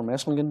 students from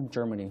Esslingen,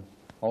 Germany.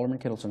 Alderman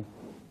Kittleson.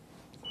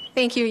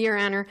 Thank you, Your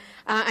Honor.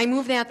 I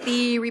move that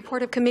the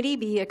report of committee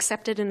be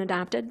accepted and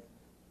adopted.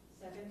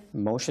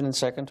 Motion and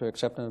second to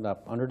accept and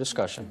adopt. Under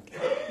discussion.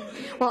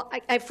 Well,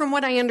 from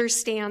what I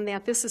understand,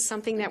 that this is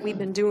something that we've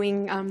been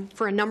doing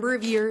for a number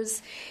of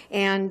years,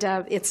 and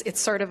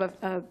it's sort of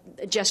a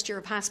gesture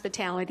of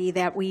hospitality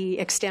that we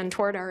extend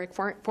toward our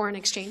foreign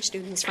exchange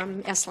students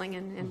from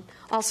Esslingen and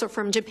also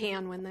from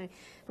Japan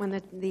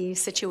when the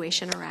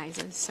situation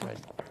arises. So,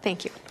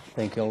 thank you.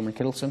 Thank you, Alderman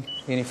Kittleson.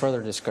 Any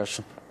further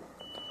discussion?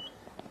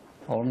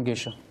 Alderman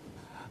Gisha.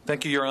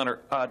 Thank you, Your Honor.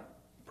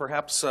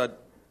 Perhaps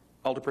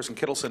Alderperson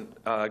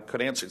Kittleson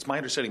could answer. It's my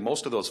understanding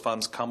most of those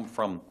funds come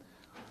from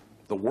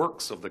the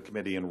works of the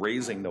committee in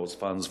raising those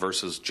funds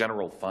versus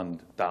general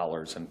fund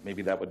dollars, and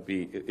maybe that would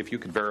be, if you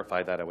could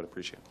verify that, I would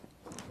appreciate it.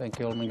 Thank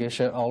you, Alderman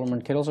Gisha.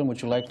 Alderman Kittleson,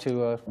 would you like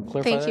to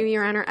clarify Thank you, that?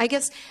 Your Honor. I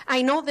guess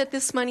I know that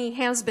this money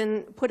has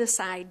been put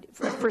aside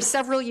for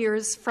several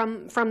years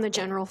from the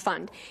general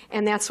fund,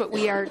 and that's what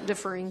we are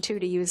deferring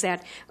to use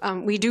that.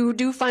 We do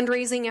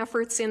fundraising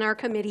efforts in our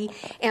committee,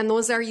 and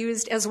those are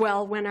used as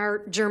well when our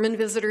German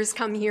visitors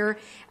come here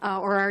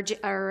or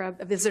our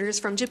visitors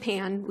from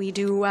Japan. We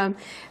do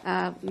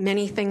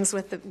many things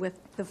with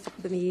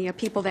the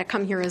people that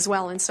come here as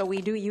well, and so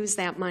we do use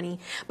that money.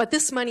 But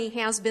this money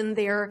has been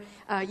there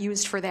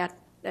used for that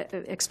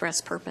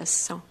express purpose.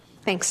 So,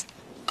 thanks.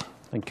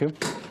 Thank you.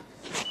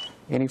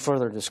 Any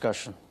further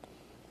discussion?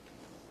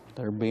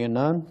 There being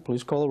none,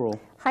 please call the roll.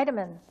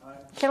 Heidemann.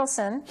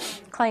 Kittleson.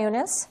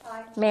 Clayunas.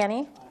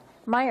 Manny.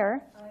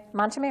 Meyer.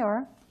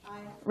 Montemayor.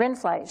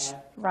 Rindfleisch.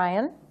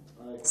 Ryan.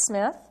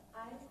 Smith.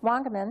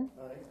 Wangerman.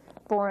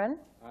 Boren.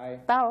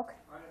 Bauk.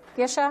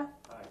 Gisha.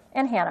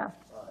 And Hannah.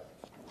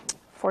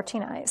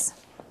 14 ayes.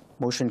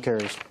 Motion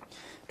carries.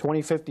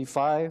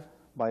 2055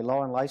 by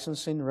Law and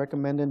Licensing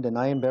recommending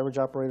denying beverage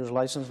operators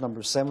license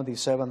number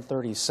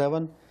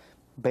 7737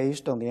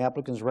 based on the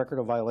applicant's record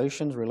of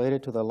violations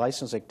related to the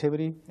license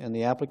activity and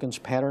the applicant's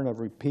pattern of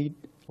repeat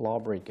law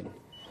breaking.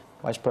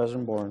 Vice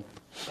President Boren.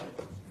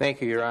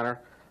 Thank you, Your Honor.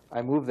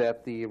 I move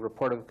that the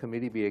report of the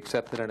committee be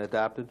accepted and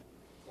adopted.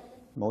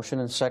 Motion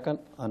and second.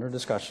 Under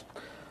discussion.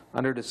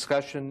 Under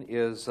discussion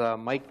is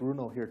Mike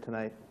Bruno here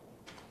tonight.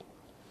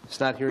 It's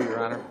not here,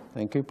 Your Honor.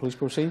 Thank you. Please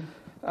proceed.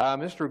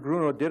 Mr.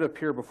 Bruno did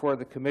appear before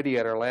the committee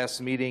at our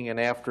last meeting, and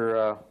after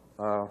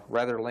a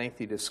rather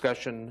lengthy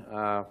discussion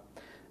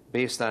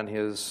based on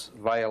his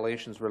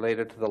violations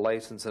related to the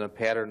license and a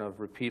pattern of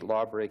repeat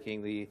law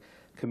breaking, the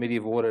committee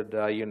voted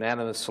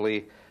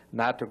unanimously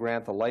not to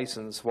grant the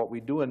license. What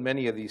we do in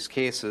many of these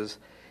cases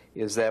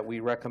is that we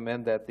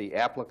recommend that the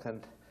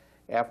applicant,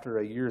 after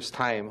a year's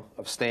time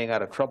of staying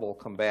out of trouble,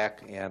 come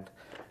back and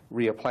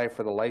reapply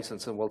for the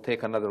license, and we'll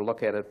take another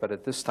look at it. But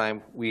at this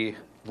time, we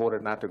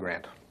voted not to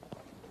grant.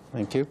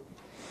 Thank you.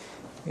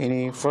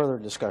 Any further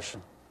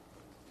discussion?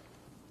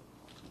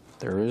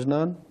 There is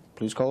none.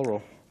 Please call the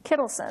roll.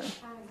 Kittleson.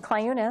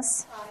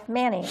 Clayunas.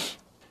 Manny.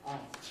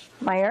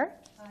 Meyer.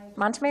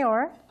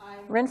 Montemayor.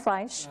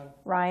 Rindfleisch.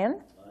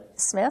 Ryan.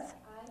 Smith.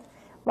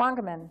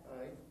 Wangerman.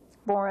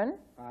 Boren.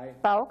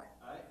 Bauk.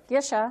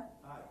 Gisha.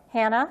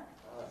 Hannah.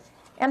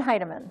 And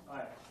Heidemann.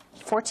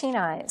 14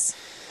 ayes.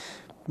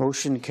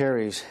 Motion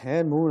carries.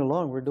 And moving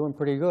along, we're doing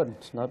pretty good.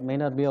 May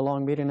not be a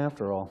long meeting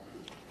after all.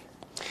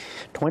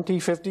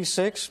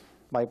 2056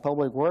 by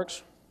Public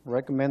Works,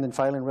 recommending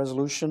filing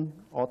resolution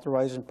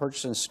authorizing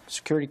purchasing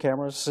security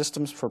camera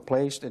systems for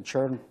placed in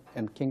Sheridan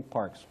and King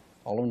Parks.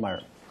 Alderman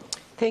Meyer.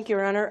 Thank you,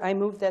 Your Honor. I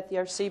move that the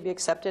RC be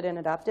accepted and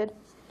adopted.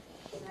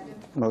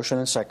 Motion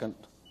and second.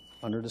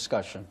 Under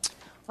discussion.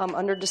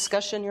 Under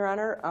discussion, Your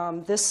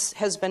Honor, this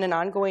has been an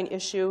ongoing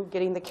issue,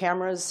 getting the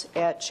cameras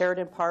at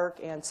Sheridan Park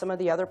and some of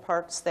the other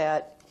parks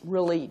that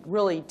really,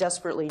 really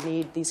desperately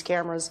need these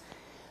cameras.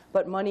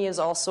 But money is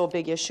also a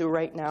big issue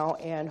right now,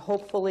 and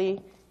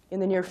hopefully in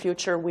the near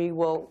future we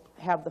will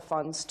have the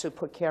funds to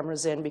put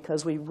cameras in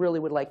because we really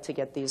would like to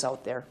get these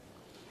out there.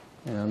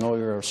 And I know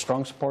you're a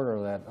strong supporter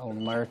of that.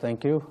 Alderman Meyer,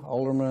 thank you.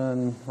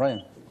 Alderman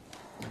Ryan.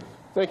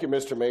 Thank you,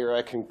 Mr. Mayor.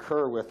 I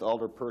concur with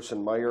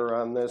Alderperson Meyer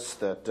on this,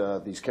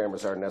 that these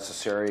cameras are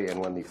necessary, and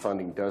when the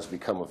funding does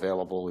become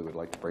available, we would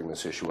like to bring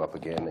this issue up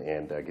again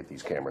and get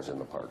these cameras in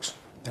the parks.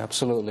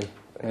 Absolutely.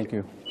 Thank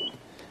you.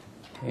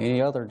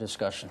 Any other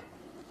discussion?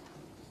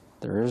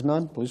 There is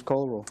none. Please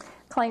call the roll.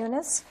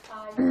 Clayunas.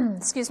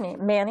 Excuse me.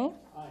 Manny.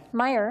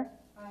 Meyer.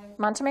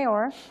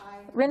 Montemayor.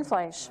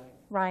 Rindfleisch.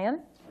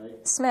 Ryan.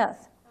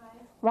 Smith.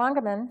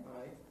 Wangaman.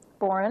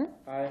 Boren.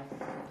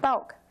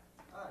 Bauk.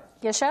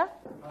 Gisha.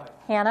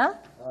 Hannah.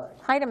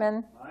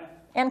 Heidemann.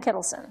 And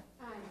Kittleson.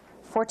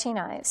 14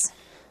 ayes.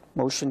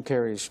 Motion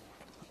carries.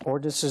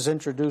 Ordinances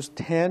introduced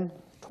 10,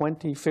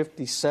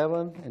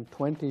 2057, and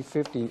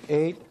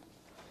 2058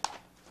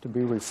 to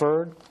be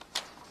referred.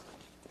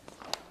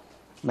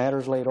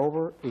 Matters laid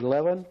over.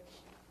 11,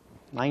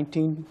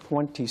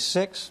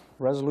 1926,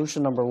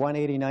 resolution number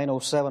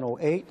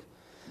 1890708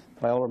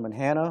 by Alderman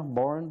Hannah,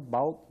 Boren,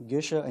 Bauk,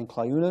 Gisha, and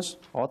Clayunas,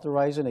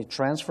 authorizing a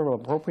transfer of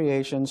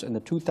appropriations in the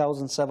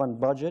 2007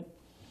 budget,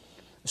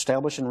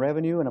 establishing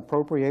revenue and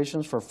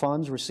appropriations for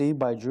funds received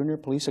by Junior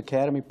Police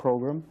Academy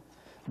program,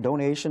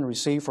 donation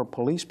received for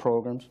police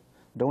programs,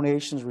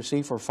 donations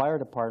received for fire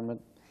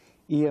department,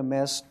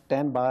 EMS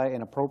standby,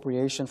 and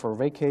appropriation for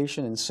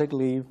vacation and sick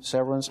leave,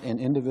 severance, and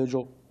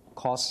individual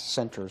cost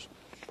centers.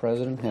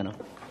 President Hannah.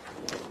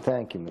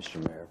 Thank you, Mr.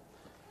 Mayor.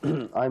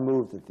 I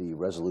move that the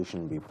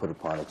resolution be put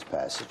upon its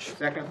passage.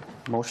 Second.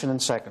 Motion and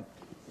second.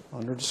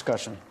 Under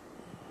discussion.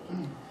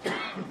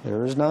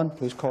 There is none.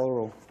 Please call the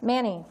roll.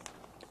 Manny.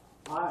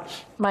 Aye.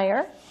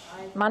 Meyer.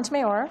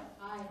 Montemayor.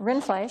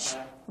 Rindfleisch.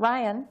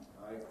 Ryan.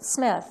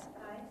 Smith.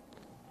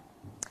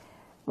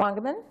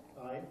 Wangaman.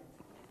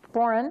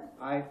 Boren.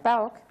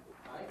 Bauk.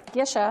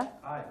 Gisha.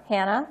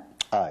 Hannah.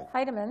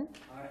 Heidemann.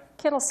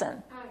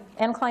 Kittleson.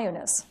 And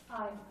Clayunas.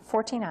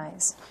 14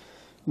 ayes.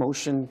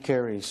 Motion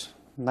carries.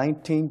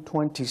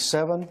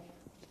 1927,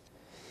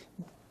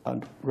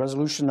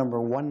 resolution number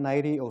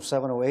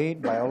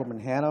 1900708 by Alderman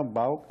Hannah,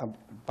 Bauk,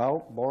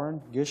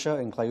 Boren, Gisha,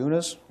 and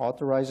Clayunas,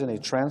 authorizing a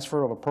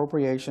transfer of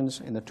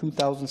appropriations in the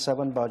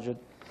 2007 budget,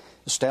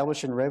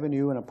 establishing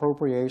revenue and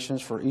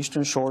appropriations for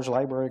Eastern Shores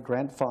Library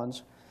grant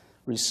funds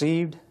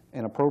received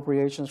and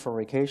appropriations for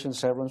vacation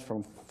severance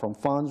from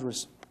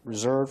funds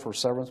reserved for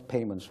severance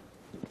payments.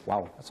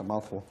 Wow, that's a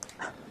mouthful.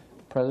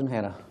 President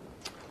Hannah.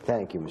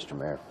 Thank you, Mr.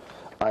 Mayor.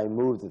 I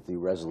move that the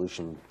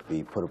resolution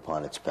be put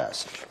upon its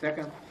passage.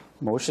 Second.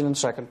 Motion and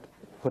second.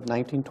 Put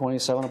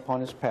 1927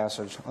 upon its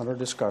passage. Under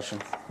discussion.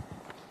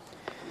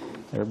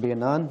 There being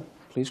none,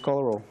 please call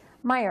the roll.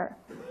 Meyer.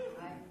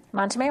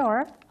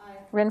 Montemayor.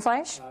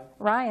 Rindfleisch.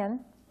 Ryan.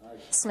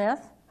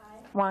 Smith.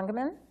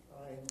 Wangaman.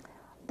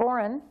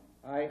 Boren.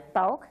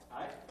 Bauk.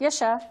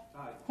 Gisha.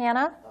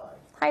 Hannah.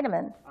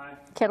 Heidemann.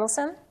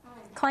 Kittleson.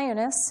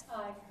 Clayunas.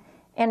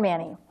 And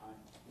Manny.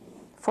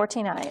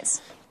 14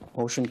 ayes.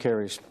 Motion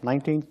carries.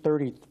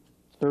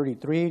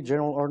 1933,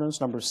 General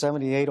Ordinance number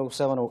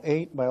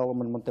 780708 by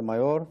Alderman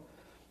Montemayor,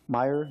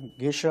 Meyer,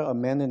 Gisha,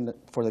 amending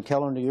for the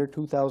calendar year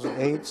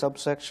 2008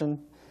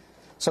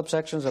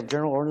 subsections of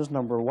General Ordinance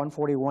number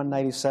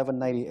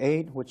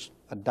 1419798, which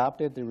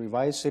adopted the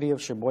revised City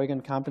of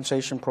Sheboygan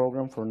compensation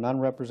program for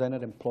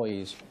non-represented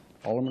employees.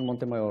 Alderman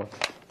Montemayor.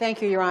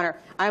 Thank you, Your Honor.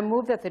 I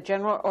move that the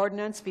general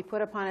ordinance be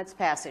put upon its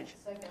passage.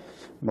 Second.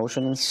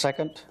 Motion and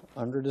second.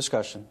 Under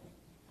discussion.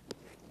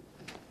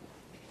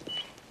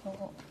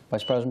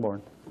 Vice President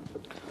Boren.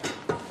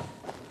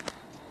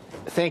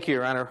 Thank you,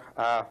 Your Honor.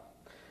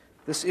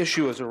 This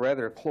issue is a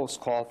rather close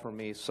call for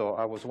me, so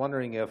I was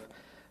wondering if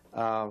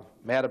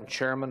Madam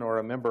Chairman or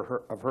a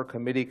member of her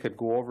committee could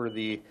go over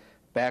the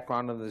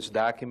background of this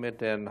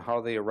document and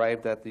how they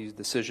arrived at these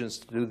decisions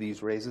to do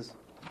these raises.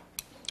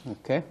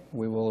 Okay,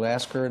 we will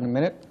ask her in a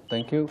minute.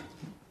 Thank you.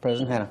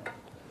 President Hannah.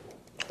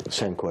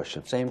 Same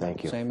question.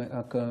 Thank you. Same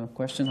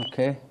question.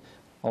 Okay.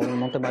 Alderman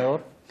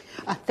Montemayor.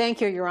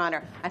 Thank you, Your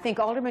Honor. I think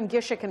Alderman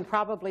Gisha can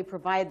probably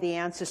provide the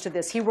answers to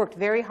this. He worked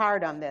very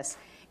hard on this,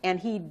 and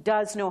he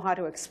does know how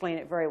to explain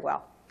it very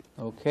well.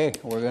 Okay,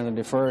 we're going to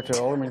defer to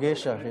Alderman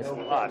Gisha.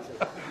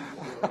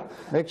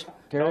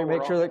 Gary,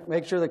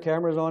 make sure the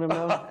camera's on him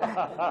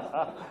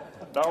now.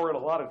 Now we're in a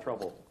lot of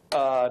trouble.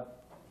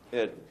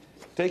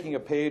 Taking a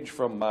page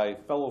from my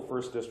fellow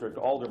First District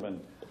alderman,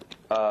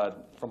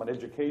 from an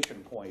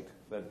education point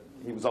that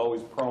he was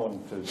always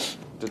prone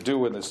to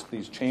do in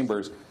these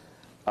chambers.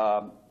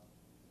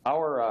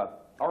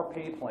 Our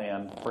pay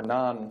plan for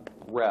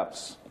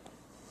non-reps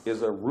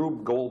is a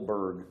Rube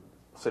Goldberg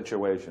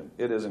situation.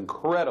 It is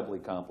incredibly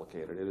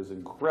complicated. It is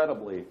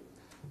incredibly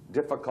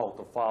difficult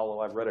to follow.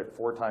 I've read it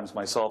 4 times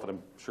myself, and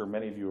I'm sure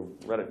many of you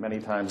have read it many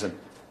times, and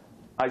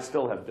I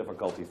still have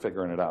difficulty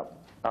figuring it out.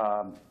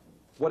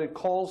 what it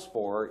calls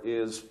for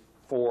is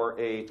for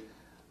a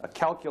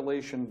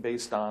calculation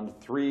based on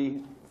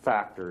 3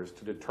 factors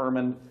to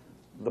determine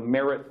the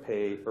merit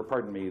pay, or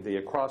pardon me, the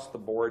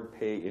across-the-board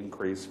pay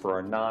increase for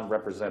our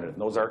non-represented.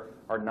 Those are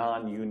our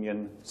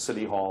non-union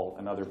City Hall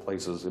and other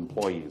places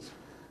employees,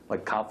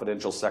 like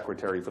confidential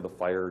secretary for the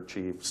fire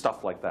chief,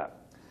 stuff like that.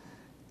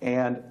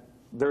 And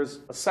there's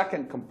a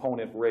second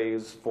component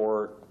raise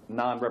for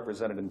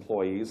non-represented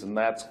employees, and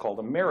that's called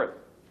a merit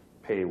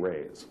pay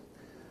raise.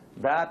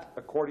 That,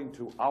 according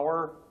to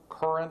our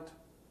current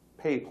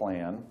pay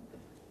plan,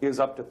 is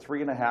up to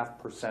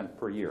 3.5%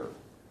 per year.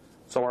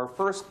 So our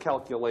first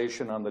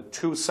calculation on the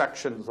 2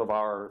 sections of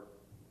our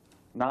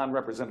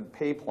non-represented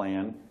pay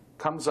plan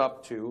comes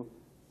up to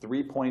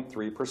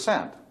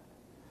 3.3%.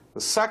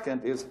 The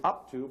second is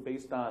up to,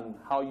 based on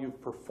how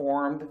you've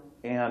performed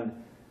and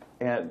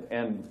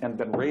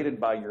been rated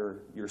by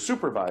your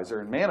supervisor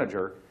and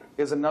manager,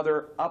 is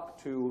another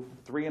up to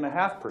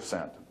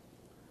 3.5%.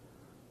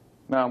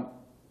 Now,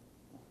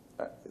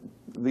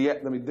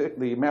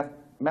 the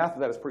math of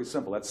that is pretty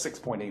simple. That's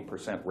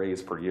 6.8%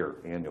 raise per year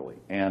annually.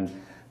 And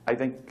I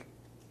think,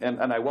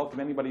 and I welcome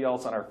anybody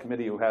else on our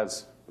committee who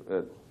has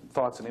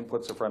thoughts and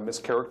inputs. If I'm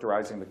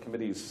mischaracterizing the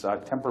committee's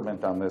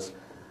temperament on this,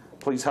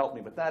 please help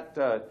me. But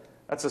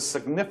that's a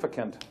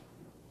significant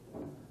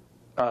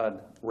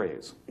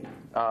raise.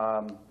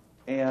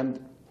 And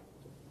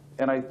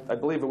I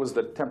believe it was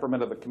the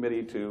temperament of the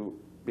committee to,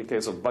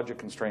 because of budget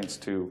constraints,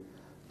 to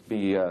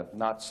be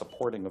not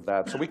supporting of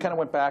that. So we kind of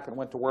went back and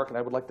went to work, and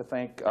I would like to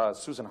thank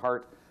Susan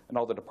Hart and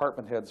all the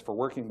department heads for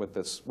working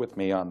with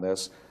me on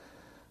this.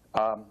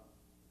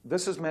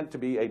 This is meant to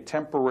be a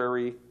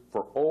temporary,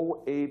 for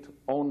 2008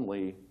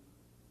 only,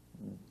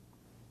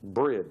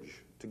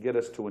 bridge to get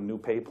us to a new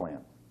pay plan.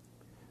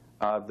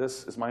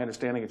 This is my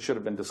understanding. It should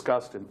have been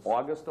discussed in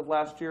August of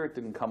last year. It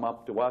didn't come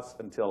up to us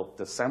until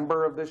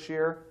December of this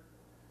year.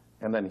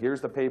 And then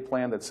here's the pay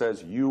plan that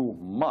says you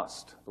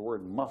must. The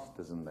word must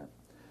is in there.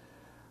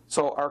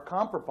 So our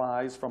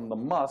compromise from the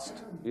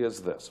must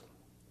is this.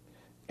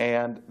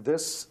 And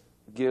this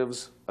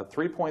gives a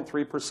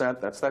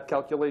 3.3%, that's that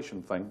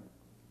calculation thing,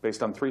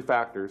 based on 3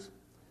 factors,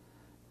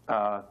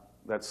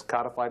 that's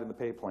codified in the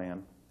pay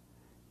plan,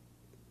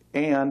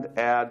 and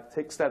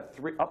takes that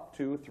up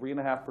to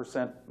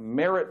 3.5%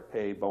 merit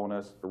pay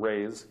bonus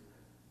raise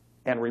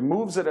and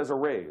removes it as a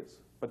raise,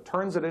 but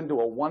turns it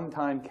into a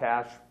one-time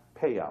cash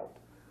payout.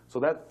 So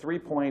that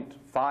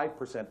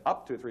 3.5%,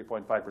 up to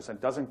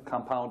 3.5%, doesn't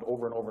compound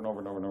over and over and over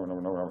and over and over and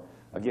over and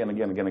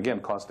over, again,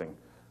 costing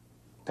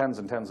tens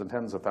and tens and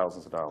tens of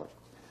thousands of dollars.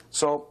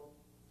 So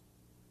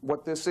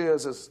what this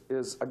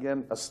is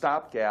again, a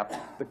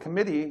stopgap. The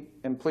committee,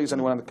 and please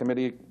anyone on the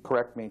committee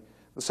correct me,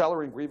 the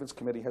Salary and Grievance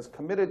Committee has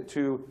committed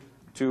to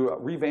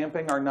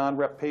revamping our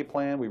non-rep pay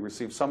plan. We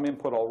received some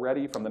input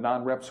already from the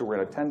non-reps who were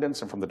in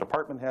attendance and from the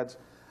department heads.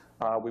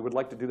 We would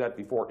like to do that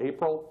before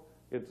April.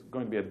 It's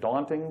going to be a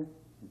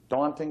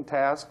daunting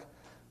task.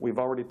 We've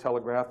already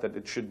telegraphed that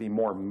it should be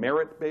more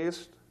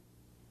merit-based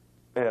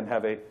and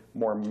have a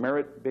more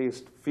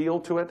merit-based feel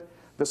to it.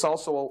 This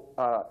also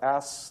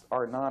asks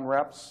our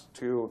non-reps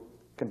to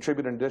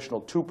contribute an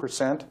additional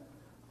 2%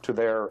 to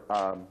their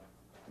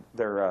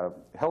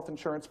health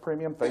insurance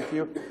premium, thank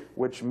you,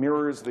 which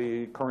mirrors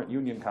the current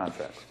union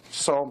contract.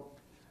 So,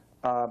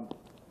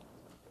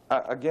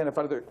 again, if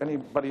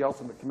anybody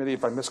else in the committee,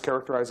 if I'm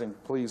mischaracterizing,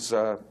 please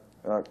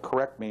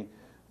correct me.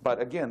 But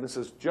again, this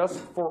is just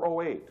for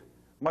 2008,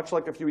 much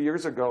like a few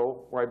years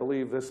ago where I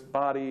believe this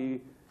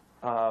body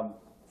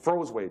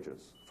froze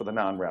wages for the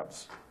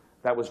non-reps.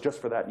 That was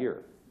just for that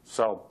year.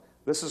 So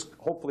this is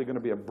hopefully going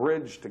to be a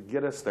bridge to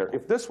get us there.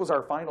 If this was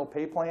our final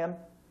pay plan,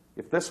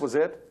 if this was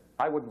it,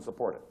 I wouldn't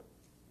support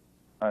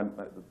it.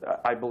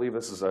 I believe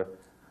this is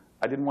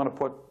I didn't want to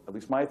put, at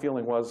least my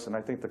feeling was, and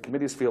I think the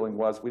committee's feeling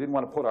was, we didn't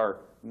want to put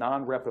our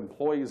non-rep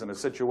employees in a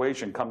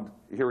situation come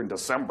here in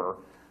December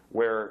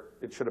where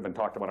it should have been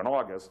talked about in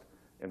August,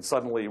 and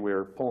suddenly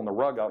we're pulling the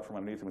rug out from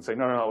underneath them and saying,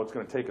 no, it's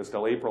going to take us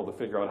till April to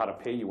figure out how to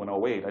pay you in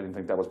 2008. I didn't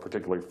think that was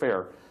particularly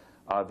fair.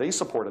 They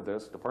supported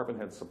this, department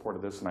heads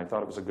supported this, and I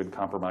thought it was a good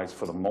compromise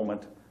for the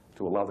moment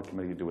to allow the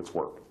committee to do its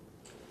work.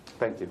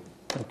 Thank you.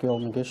 Thank you,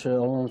 Alderman Gisha.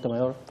 Alderman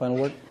Tamayor, final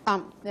word.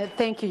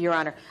 Thank you, Your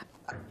Honor.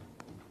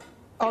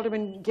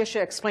 Alderman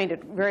Gisha explained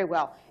it very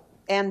well.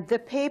 And the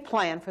pay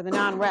plan for the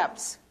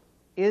non-reps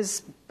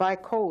is by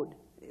code.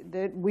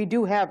 We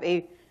do have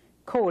a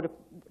code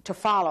to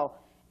follow,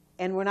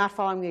 and we're not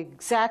following it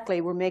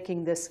exactly. We're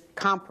making this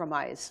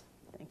compromise.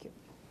 Thank you.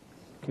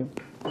 Thank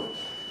you.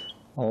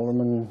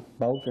 Alderman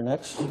Bout, you're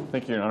next.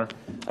 Thank you, Your Honor.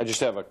 I just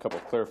have a couple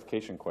of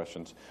clarification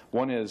questions.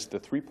 One is the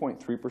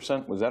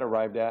 3.3%, was that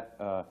arrived at,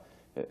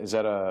 is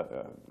that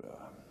a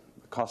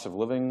cost of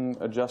living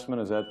adjustment?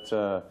 Is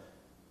that,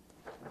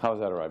 how is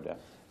that arrived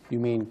at? You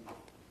mean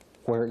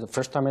where the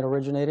first time it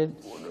originated?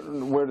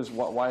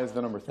 Why is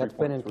the number 3.3? That's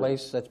been in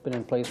place. That's been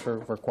in place for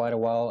quite a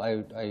while.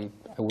 I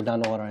would not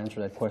know how to answer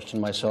that question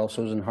myself.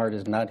 Susan Hart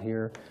is not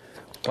here,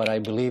 but I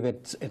believe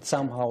it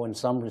somehow, in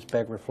some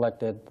respect,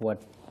 reflected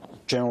what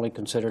generally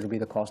considered to be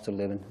the cost of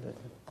living.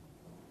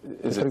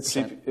 Is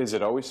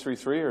it always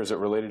 3.3, or is it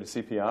related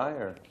to CPI,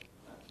 or?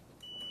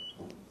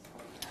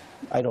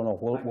 I don't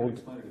know.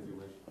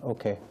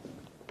 Okay.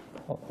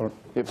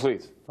 Yeah,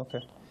 please.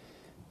 Okay.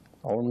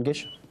 Alderman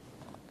Gish.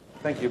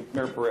 Thank you,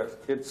 Mayor Perez.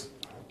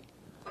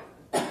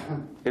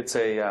 It's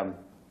a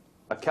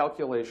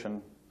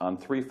calculation on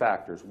three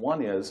factors.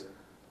 One is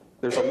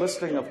there's a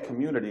listing of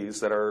communities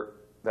that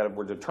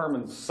were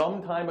determined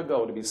some time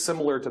ago to be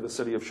similar to the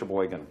city of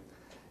Sheboygan.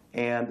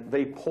 And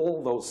they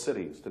poll those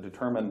cities to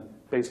determine,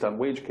 based on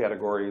wage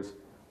categories,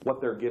 what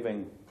they're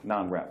giving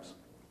non-reps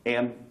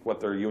and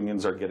what their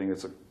unions are getting.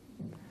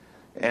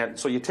 And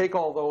so you take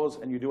all those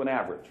and you do an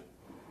average.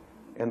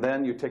 And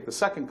then you take the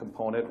second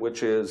component,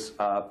 which is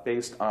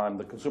based on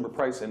the consumer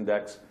price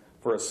index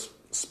for a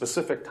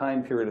specific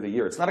time period of the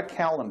year. It's not a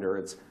calendar.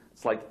 It's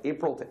like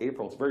April to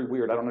April. It's very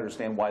weird. I don't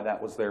understand why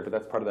that was there, but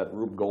that's part of that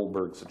Rube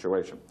Goldberg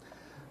situation.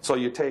 So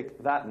you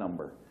take that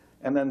number.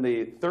 And then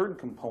the third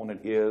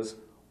component is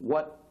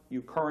what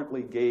you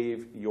currently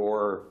gave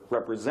your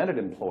represented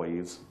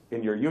employees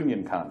in your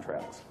union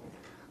contracts.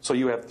 So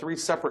you have three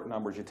separate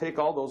numbers. You take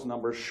all those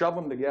numbers, shove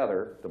them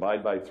together,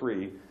 divide by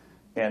 3,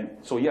 and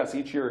so yes,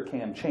 each year it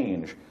can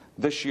change.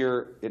 This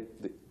year,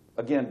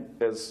 again,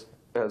 as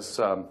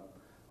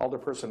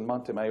Alderperson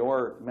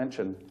Montemayor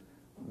mentioned,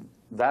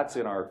 that's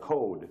in our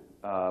code.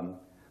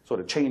 So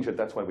to change it,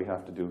 that's why we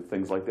have to do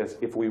things like this.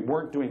 If we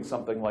weren't doing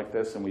something like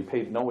this and we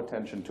paid no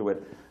attention to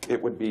it,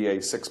 it would be a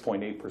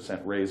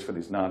 6.8% raise for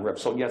these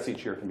non-reps. So yes,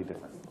 each year can be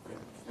different.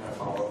 Can I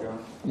follow up,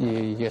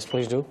 John? Yes,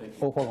 please do.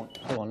 Oh, hold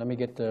on. Let me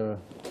get the.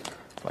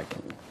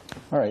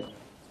 All right.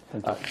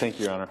 Thank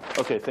you, Your Honor.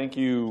 Okay, thank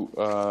you.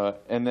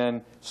 And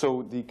then,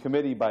 so the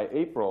committee by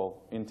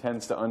April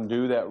intends to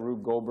undo that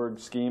Rube Goldberg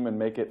scheme and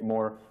make it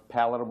more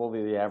palatable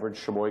to the average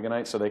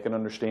Sheboyganite, so they can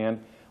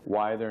understand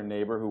why their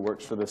neighbor who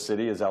works for the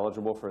city is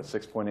eligible for a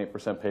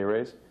 6.8% pay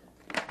raise.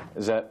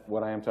 Is that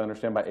what I am to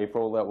understand? By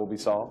April, that will be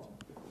solved?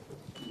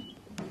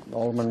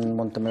 Alderman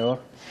Montemayor.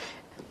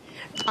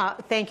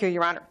 Thank you,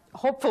 Your Honor.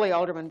 Hopefully,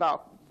 Alderman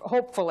Bowe,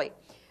 hopefully.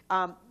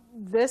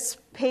 This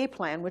pay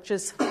plan, which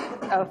is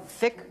a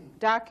thick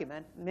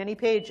document, many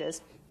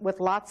pages, with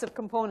lots of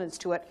components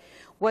to it,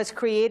 was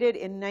created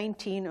in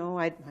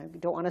I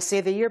don't want to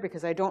say the year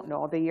because I don't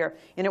know the year.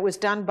 And it was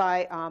done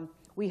by,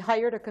 we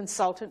hired a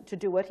consultant to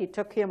do it. He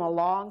took him a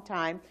long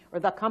time, or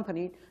the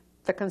company,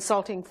 the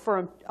consulting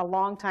firm, a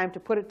long time to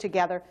put it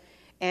together.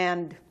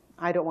 And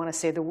I don't want to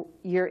say the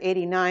year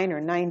 89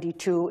 or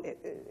 92.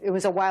 It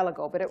was a while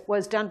ago, but it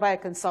was done by a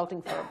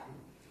consulting firm.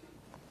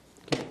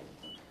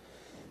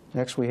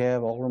 Next we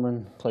have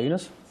Alderman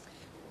Plainas.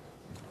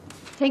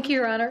 Thank you,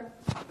 Your Honor.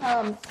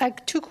 I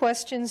have two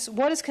questions.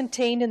 What is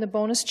contained in the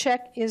bonus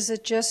check? Is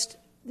it just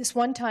this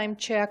one-time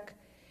check?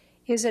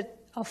 Is it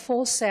a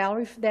full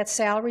salary, that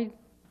salary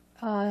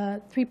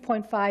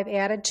 3.5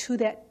 added to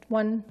that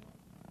 1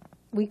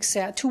 week,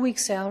 2 week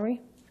salary?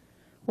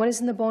 What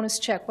is in the bonus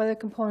check? What are the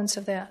components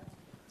of that?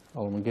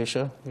 Alderman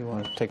Gisha, you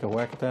want to take a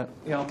whack at that?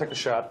 Yeah, I'll take a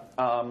shot.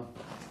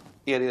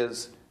 It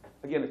is,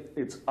 again,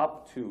 it's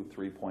up to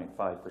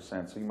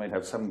 3.5%. So you might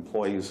have some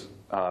employees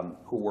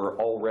who were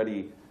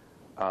already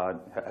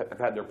have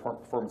had their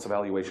performance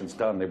evaluations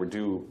done. They were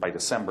due by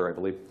December, I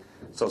believe.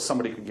 So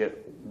somebody could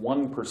get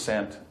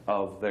 1%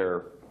 of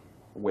their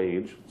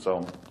wage.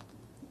 So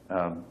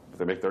if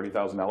they make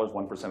 $30,000,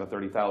 1% of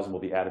 $30,000 will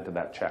be added to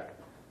that check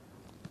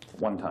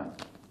one time,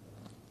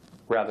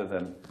 rather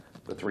than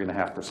the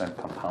 3.5%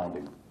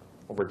 compounding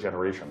over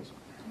generations.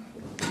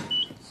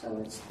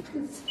 So it's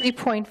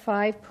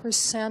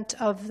 3.5%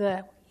 of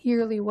the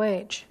yearly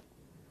wage.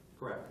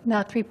 Correct.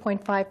 Not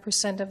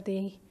 3.5% of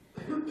the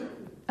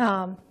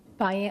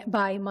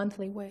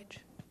bi-monthly wage.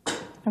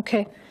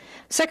 Okay.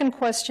 Second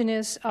question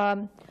is,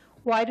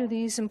 why do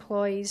these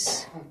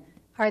employees,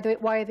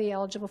 why are they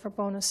eligible for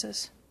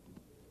bonuses?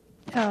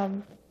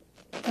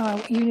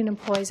 Union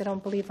employees, I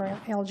don't believe, are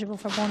eligible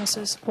for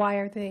bonuses. Why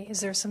are they? Is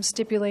there some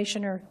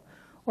stipulation or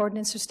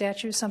ordinance or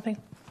statute or something?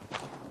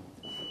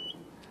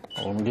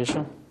 Alderman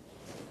Gisha.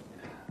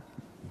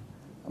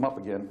 I'm up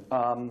again.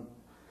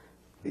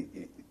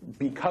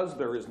 Because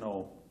there is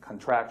no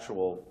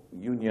contractual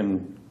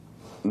union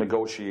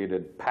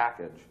negotiated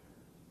package,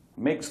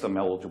 makes them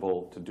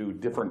eligible to do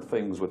different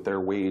things with their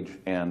wage,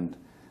 and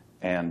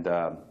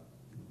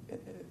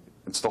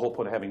it's the whole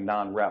point of having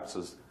non-reps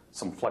is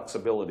some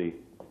flexibility.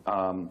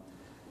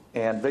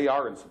 And they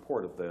are in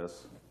support of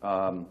this.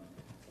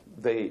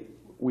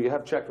 We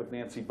have checked with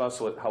Nancy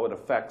Bussell how it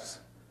affects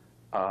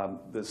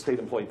the state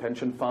employee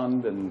pension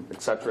fund and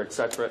et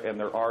cetera, and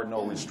there are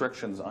no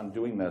restrictions on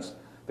doing this.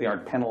 They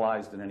aren't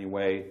penalized in any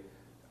way.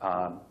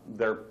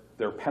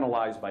 They're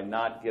penalized by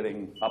not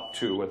getting up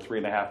to a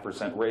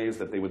 3.5% raise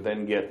that they would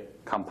then get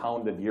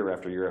compounded year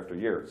after year after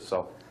year.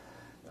 So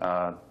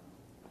I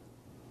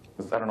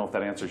don't know if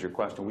that answers your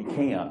question. We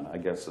can, I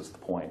guess, is the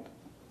point.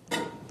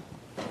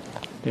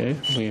 Okay,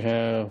 we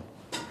have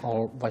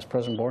Vice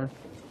President Bourne.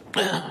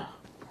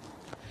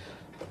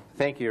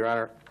 Thank you, Your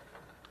Honor.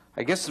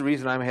 I guess the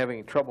reason I'm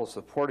having trouble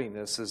supporting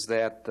this is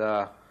that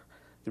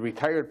the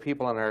retired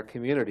people in our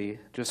community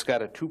just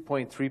got a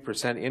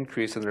 2.3%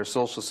 increase in their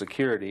Social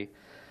Security.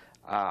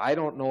 I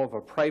don't know of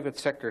a private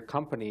sector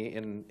company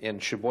in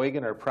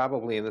Sheboygan or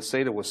probably in the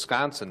state of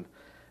Wisconsin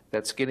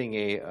that's getting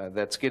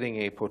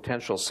a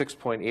potential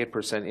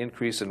 6.8%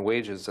 increase in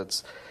wages.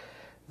 That's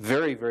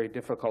very, very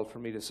difficult for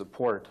me to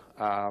support.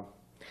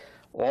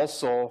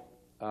 Also,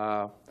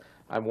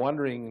 I'm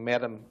wondering,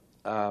 Madam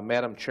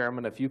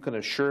Chairman, if you can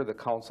assure the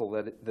council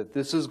that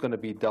this is going to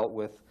be dealt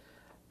with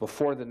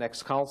before the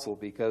next council,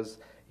 because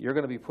you're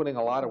going to be putting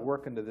a lot of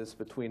work into this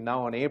between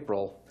now and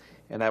April,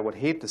 and I would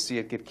hate to see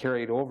it get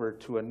carried over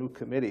to a new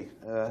committee.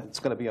 It's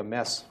going to be a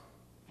mess.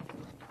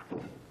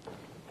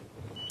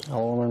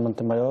 Alderman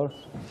Montemayor.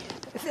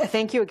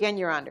 Thank you again,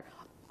 Your Honor.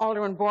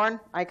 Alderman Bourne,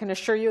 I can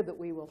assure you that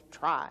we will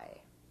try.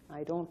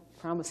 I don't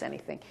promise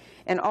anything.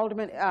 And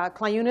Alderman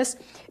Clayunas,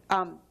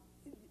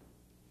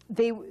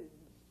 the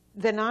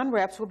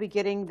non-reps will be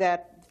getting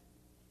that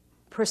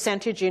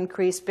percentage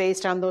increase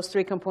based on those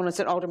three components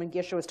that Alderman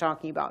Gisha was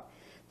talking about.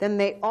 Then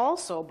they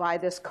also, by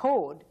this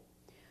code,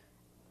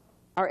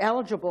 are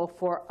eligible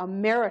for a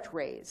merit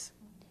raise.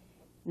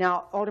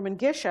 Now, Alderman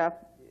Gisha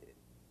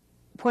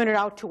pointed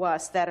out to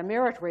us that a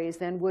merit raise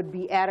then would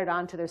be added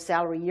on to their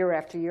salary year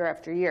after year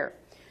after year.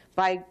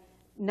 By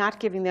not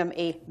giving them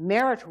a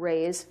merit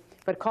raise,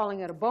 but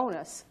calling it a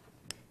bonus,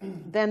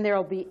 then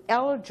they'll be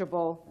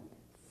eligible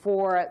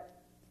for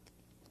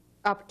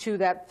up to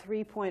that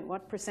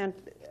 3.1%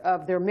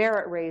 of their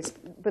merit raise,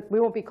 but we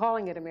won't be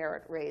calling it a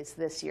merit raise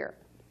this year,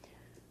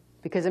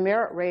 because a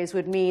merit raise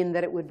would mean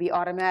that it would be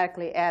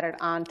automatically added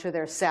on to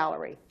their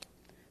salary.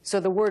 So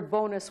the word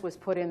bonus was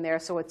put in there,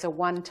 so it's a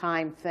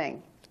one-time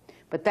thing.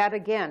 But that,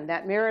 again,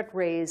 that merit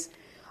raise,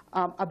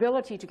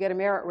 ability to get a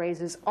merit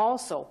raise is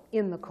also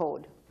in the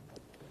code.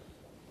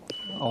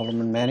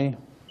 Alderman Manny.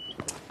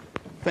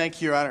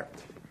 Thank you, Your Honor.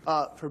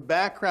 For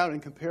background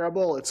and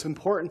comparable, it's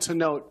important to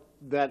note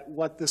that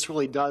what this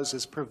really does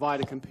is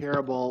provide a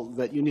comparable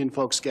that union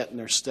folks get in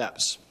their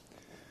steps.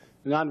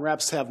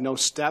 Non-reps have no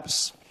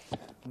steps.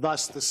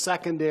 Thus, the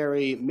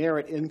secondary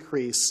merit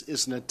increase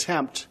is an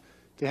attempt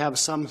to have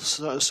some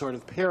sort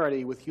of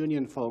parity with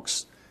union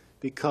folks,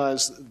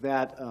 because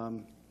that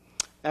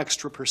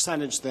extra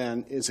percentage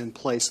then is in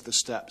place of the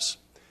steps.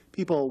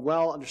 People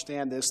well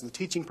understand this in the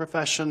teaching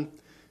profession.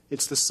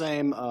 It's the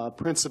same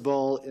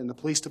principle in the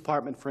police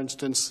department, for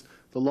instance.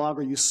 The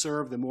longer you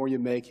serve, the more you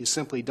make. You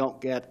simply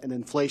don't get an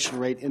inflation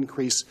rate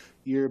increase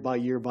year by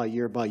year by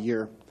year by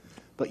year.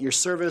 But your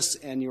service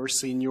and your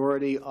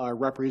seniority are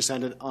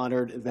represented,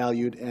 honored,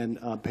 valued, and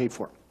paid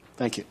for.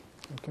 Thank you.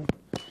 Okay.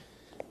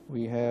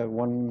 We have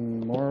one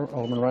more.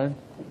 Alderman Ryan.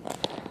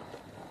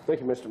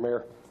 Thank you, Mr.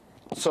 Mayor.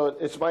 So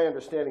it's my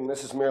understanding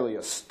this is merely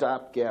a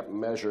stopgap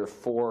measure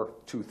for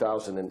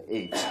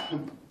 2008,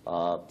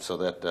 so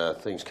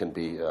that things can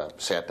be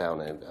sat down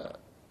and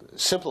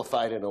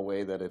simplified in a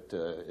way that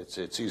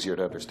it's easier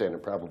to understand,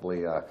 and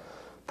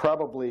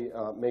probably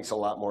makes a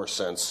lot more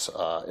sense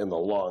in the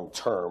long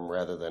term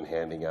rather than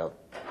handing out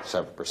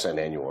 7%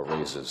 annual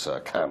raises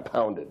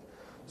compounded.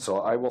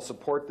 So I will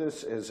support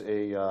this as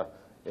a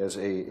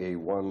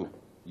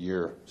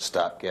 1-year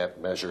stopgap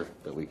measure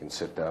that we can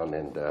sit down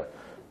and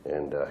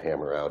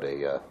hammer out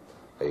a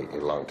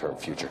long-term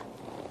future.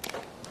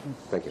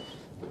 Thank you.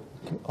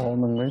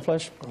 Alderman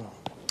Rindfleisch.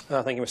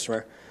 Thank you, Mr.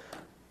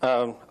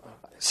 Mayor.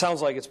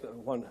 Sounds like it's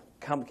one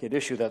complicated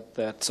issue that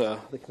the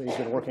committee's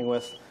been working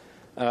with,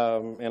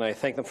 and I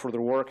thank them for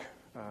their work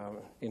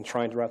in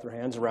trying to wrap their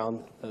hands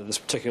around this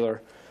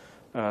particular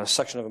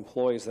section of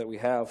employees that we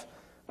have.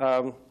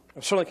 I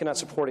certainly cannot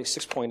support a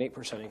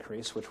 6.8%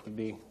 increase, which would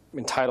be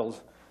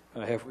entitled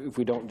if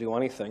we don't do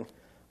anything.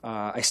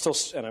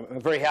 And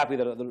I'm very happy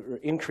that they're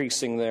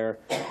increasing their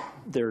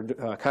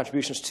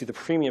contributions to the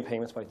premium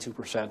payments by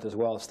 2% as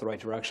well. It's the right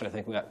direction. I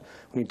think we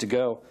need to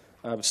go.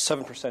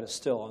 7% is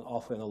still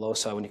awfully on the low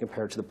side when you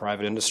compare it to the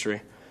private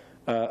industry.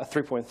 A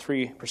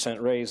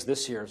 3.3% raise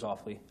this year is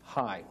awfully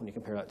high when you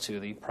compare that to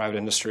the private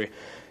industry.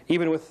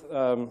 Even with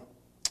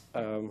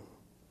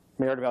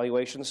merit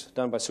evaluations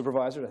done by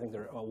supervisors, I think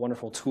they're a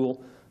wonderful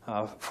tool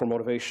for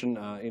motivation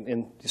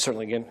in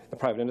certainly, again, the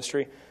private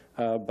industry.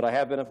 But I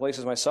have been in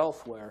places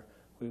myself where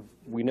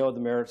we know the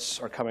merits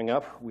are coming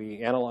up. We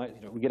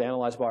get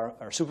analyzed by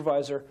our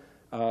supervisor,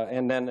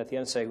 and then at the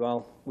end say,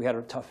 well, we had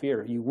a tough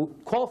year. You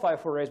qualify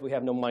for a raise, but we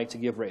have no money to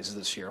give raises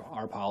this year.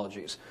 Our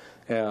apologies.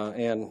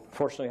 And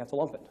fortunately, you have to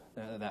lump it,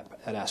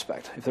 that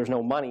aspect. If there's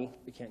no money,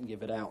 we can't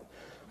give it out.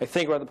 I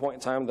think we're at the point in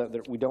time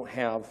that we don't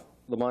have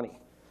the money.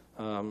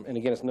 And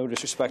again, it's no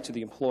disrespect to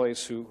the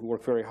employees who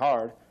work very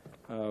hard,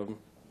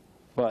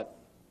 but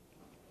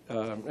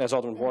as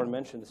Alderman Bourne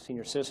mentioned, the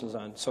senior citizens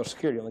on Social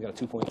Security only got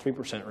a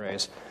 2.3%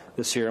 raise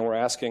this year, and we're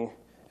asking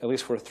at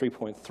least for a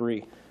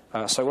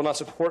 3.3. So I will not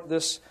support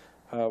this,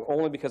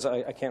 only because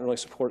I can't really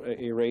support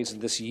a raise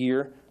this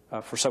year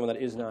for someone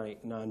that is not a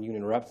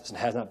non-union rep and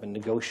has not been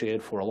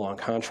negotiated for a long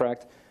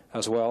contract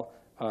as well.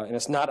 And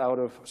it's not out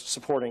of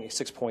supporting a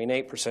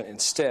 6.8%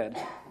 instead.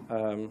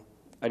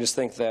 I just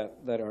think that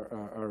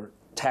our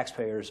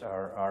taxpayers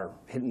are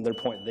hitting their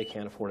point that they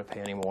can't afford to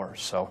pay anymore.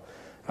 So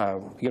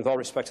Again, with all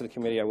respect to the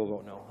committee, I will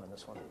vote no on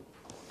this one.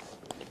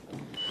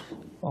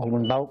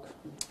 Alderman Bauk.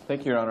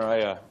 Thank you, Your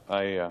Honor.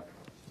 I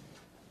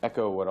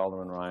echo what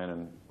Alderman Ryan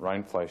and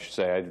Reinfleisch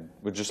say. I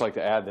would just like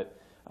to add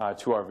that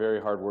to our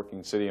very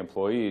hardworking city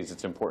employees,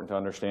 it's important to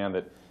understand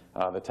that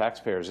the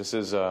taxpayers, this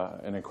is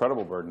an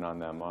incredible burden on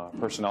them.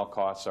 Personnel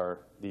costs are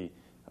the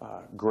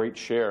great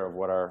share of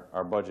what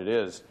our budget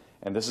is,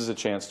 and this is a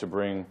chance to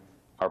bring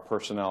our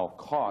personnel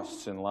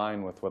costs in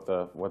line with what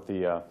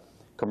the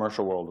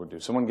commercial world would do.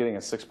 Someone getting a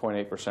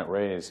 6.8%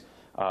 raise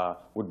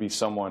would be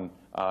someone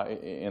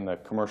in the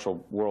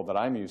commercial world that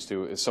I'm used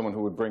to, is someone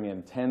who would bring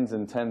in tens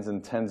and tens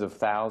and tens of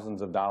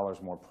thousands of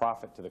dollars more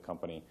profit to the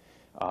company,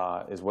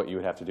 is what you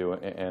would have to do.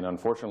 And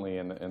unfortunately,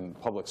 in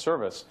public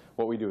service,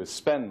 what we do is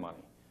spend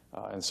money.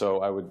 And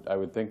so I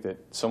would think that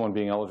someone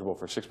being eligible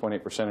for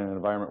 6.8% in an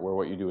environment where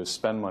what you do is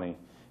spend money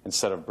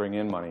instead of bring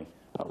in money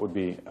would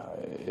be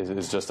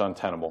is just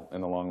untenable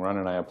in the long run.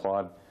 And I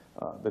applaud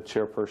the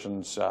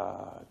chairperson's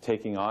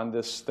taking on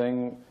this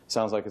thing.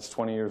 Sounds like it's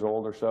 20 years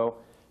old or so.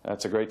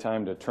 It's a great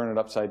time to turn it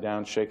upside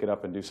down, shake it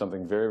up, and do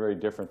something very, very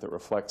different that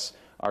reflects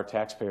our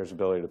taxpayers'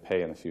 ability to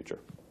pay in the future.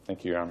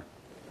 Thank you, Your Honor.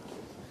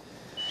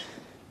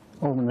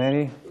 Alderman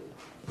Manny.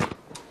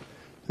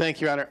 Thank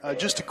you, Your Honor.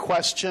 Just a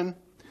question.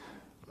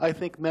 I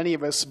think many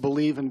of us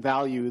believe and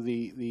value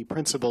the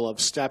principle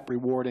of STEP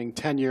rewarding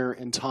tenure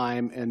and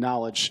time and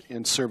knowledge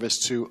in service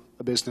to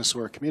a business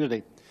or a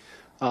community.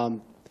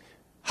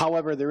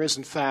 However, there is,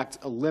 in fact,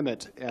 a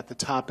limit at the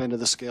top end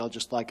of the scale,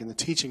 just like in the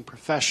teaching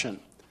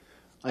profession.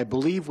 I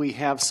believe we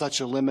have such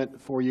a limit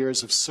for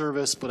years of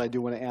service, but I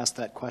do want to ask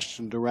that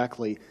question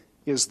directly.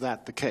 Is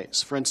that the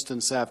case? For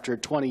instance, after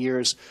 20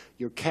 years,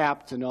 you're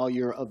capped and all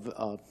you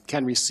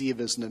can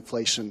receive is an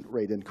inflation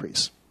rate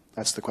increase.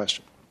 That's the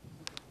question.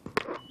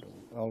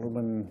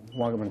 Alderman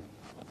Wagaman.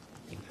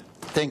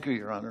 Thank you,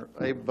 Your Honor.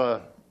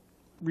 I've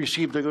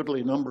received a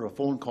goodly number of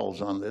phone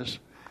calls on this.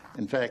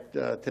 In fact,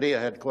 today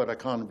I had quite a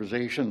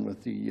conversation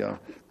with the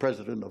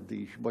president of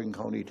the Sheboygan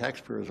County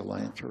Taxpayers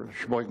Alliance, or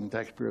Sheboygan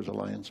Taxpayers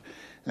Alliance,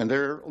 and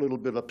they're a little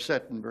bit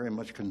upset and very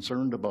much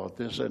concerned about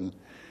this. And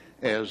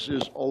as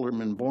is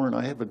Alderman Bourne,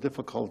 I have a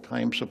difficult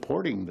time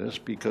supporting this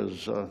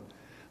because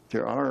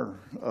there are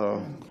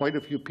quite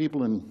a few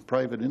people in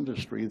private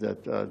industry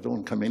that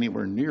don't come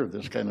anywhere near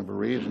this kind of a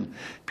raise. And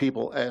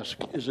people ask,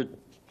 is it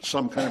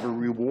some kind of a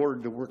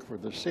reward to work for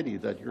the city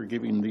that you're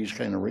giving these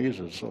kind of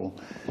raises? So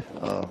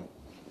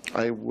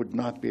I would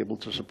not be able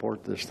to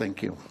support this.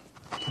 Thank you.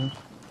 Okay.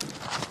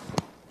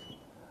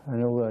 I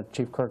know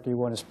Chief Clerk, you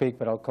want to speak,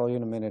 but I'll call you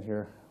in a minute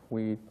here.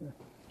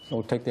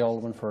 We'll take the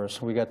Alderman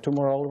first. We got two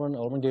more Aldermen.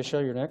 Alderman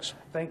Disha, you're next.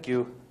 Thank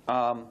you.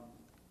 One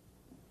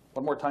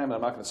more time, and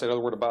I'm not going to say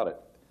another word about it.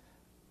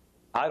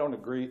 I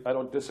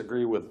don't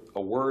disagree with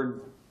a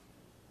word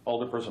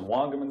Alderperson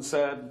Wangaman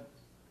said,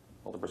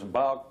 Alderperson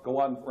Bauk, go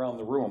on around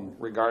the room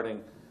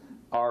regarding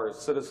our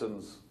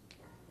citizens'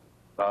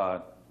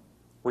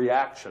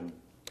 reaction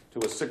to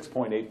a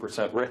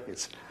 6.8%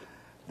 raise.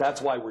 That's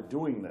why we're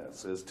doing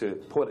this, is to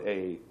put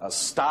a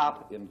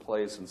stop in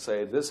place and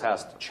say this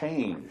has to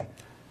change.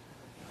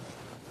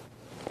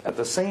 At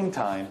the same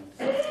time,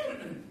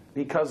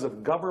 because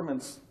of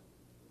government's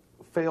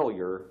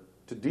failure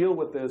to deal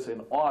with this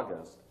in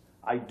August,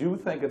 I do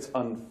think it's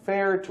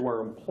unfair to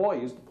our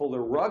employees to pull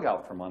their rug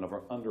out from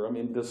under them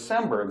in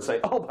December and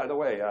say, oh, by the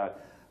way,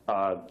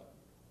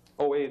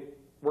 08,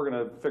 we're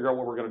going to figure out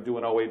what we're going to do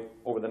in 08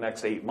 over the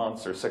next 8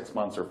 months or 6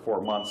 months or 4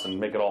 months and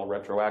make it all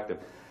retroactive.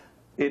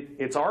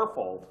 It's our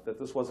fault that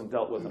this wasn't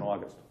dealt with in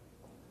August.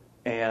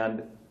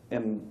 And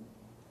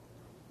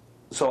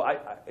so I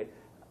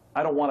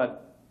don't want to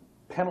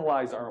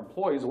penalize our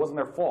employees. It wasn't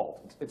their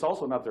fault. It's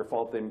also not their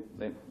fault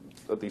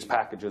that these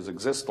packages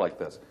exist like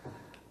this.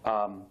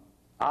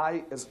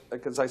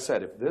 As I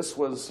said, if this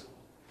was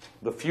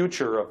the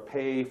future of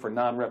pay for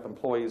non-rep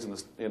employees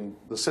in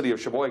the city of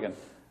Sheboygan,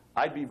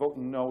 I'd be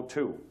voting no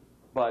too.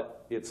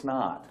 But it's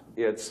not.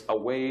 It's a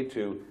way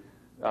to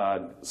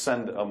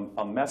send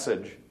a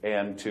message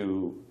and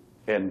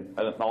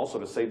also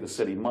to save the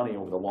city money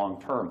over the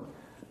long term.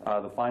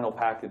 The final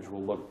package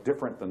will look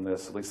different than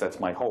this. At least that's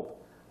my hope.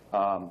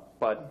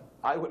 But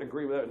I would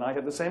agree with it, and I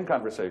had the same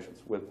conversations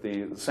with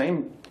the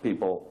same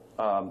people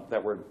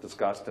that were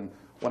discussed. And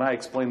when I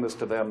explained this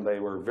to them, they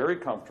were very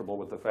comfortable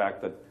with the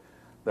fact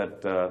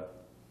that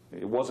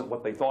it wasn't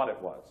what they thought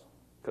it was,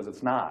 because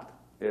it's not.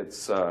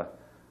 It's I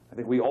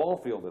think we all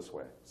feel this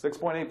way.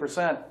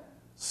 6.8%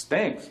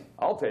 stinks.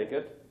 I'll take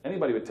it.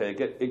 Anybody would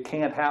take it. It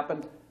can't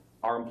happen.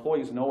 Our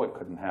employees know it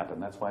couldn't happen.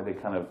 That's why they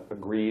kind of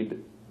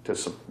agreed to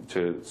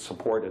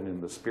support it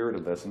in the spirit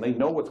of this. And they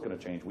know what's going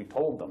to change. We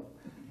told them.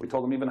 We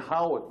told them even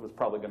how it was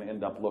probably going to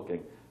end up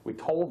looking. We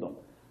told them.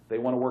 They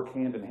want to work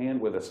hand in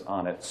hand with us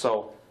on it.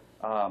 So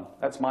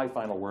that's my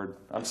final word.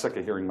 I'm sick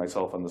of hearing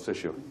myself on this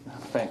issue.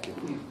 Thank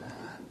you.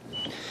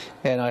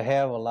 And I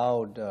have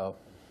allowed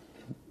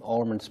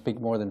Alderman to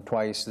speak more than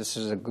twice. This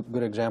is a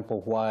good example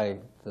of why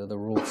the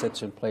rule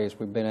sits in place.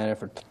 We've been at it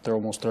for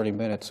almost 30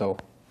 minutes. So,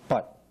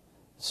 but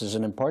This is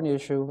an important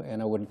issue,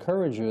 and I would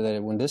encourage you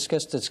that when this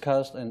gets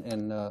discussed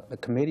in the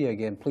committee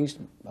again, please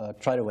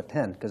try to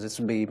attend, because this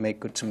will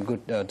make some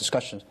good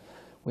discussions.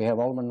 We have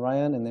Alderman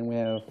Ryan, and then we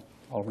have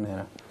Alderman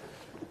Hanna.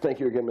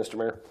 Thank you again, Mr.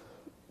 Mayor.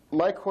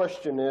 My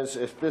question is,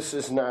 if this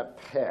is not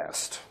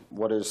passed,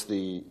 what is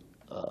the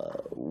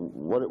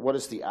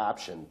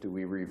option? Do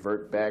we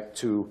revert back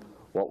to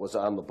what was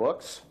on the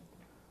books,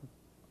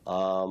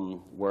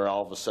 where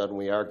all of a sudden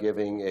we are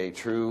giving a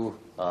true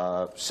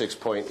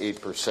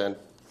 6.8%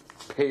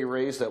 pay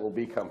raise that will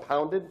be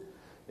compounded?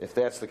 If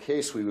that's the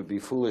case, we would be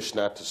foolish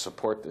not to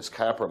support this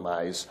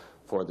compromise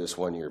for this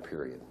one-year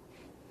period.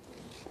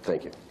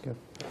 Thank you. Good.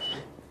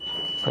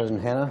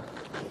 President Hanna.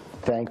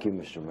 Thank you,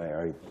 Mr.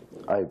 Mayor.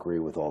 I agree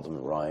with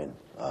Alderman Ryan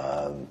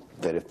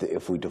that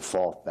if we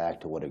default back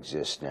to what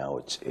exists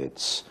now,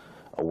 it's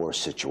a worse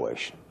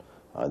situation.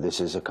 This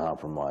is a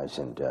compromise,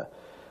 and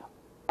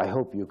I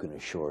hope you can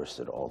assure us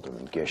that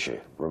Alderman Gisha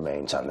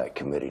remains on that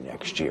committee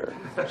next year.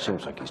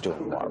 Seems like he's doing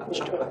a marvelous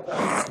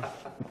job.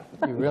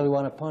 You really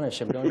want to punish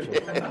him, don't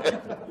you?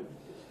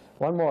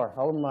 One more,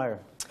 Alderman Meyer.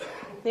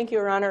 Thank you,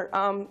 Your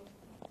Honor.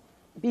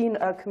 Being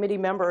a committee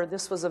member,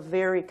 this was a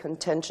very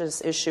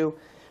contentious issue.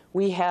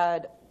 We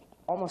had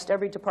almost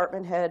every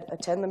department head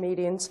attend the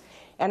meetings,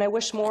 and I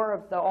wish more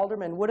of the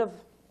aldermen would have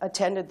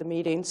attended the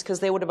meetings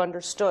because they would have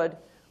understood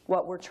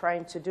what we're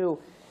trying to do.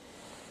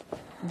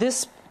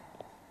 This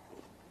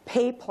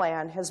pay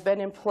plan has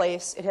been in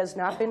place. It has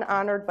not been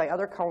honored by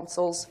other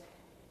councils.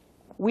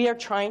 We are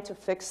trying to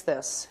fix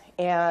this,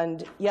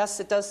 and yes,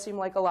 it does seem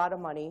like a lot of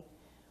money,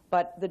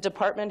 but the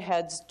department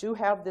heads do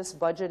have this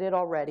budgeted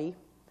already.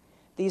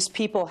 These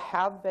people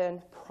have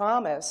been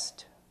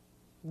promised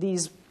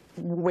these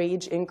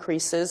wage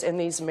increases and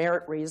these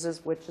merit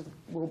raises, which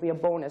will be a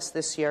bonus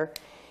this year.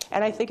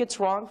 And I think it's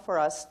wrong for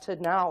us to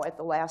now, at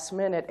the last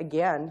minute,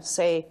 again,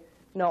 say,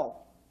 no,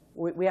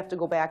 we have to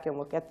go back and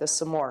look at this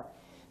some more.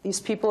 These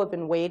people have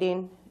been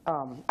waiting.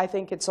 I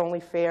think it's only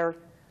fair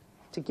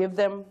to give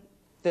them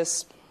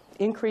this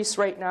increase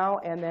right now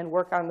and then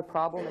work on the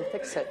problem and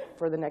fix it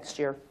for the next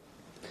year.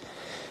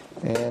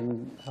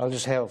 And I'll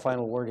just have a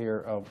final word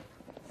here.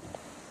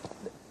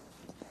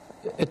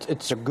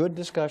 It's a good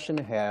discussion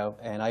to have,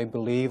 and I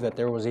believe that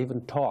there was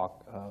even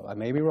talk, I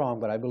may be wrong,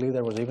 but I believe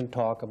there was even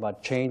talk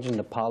about changing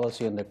the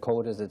policy and the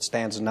code as it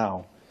stands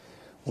now.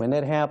 When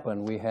that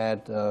happened, we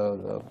had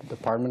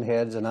department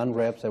heads and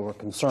unreps that were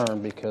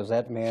concerned because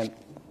that meant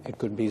it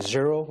could be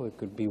 0, it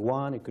could be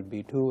 1, it could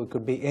be 2, it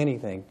could be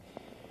anything.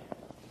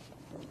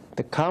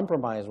 The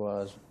compromise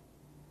was,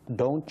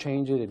 don't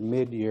change it at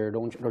mid-year,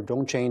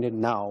 don't change it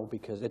now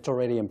because it's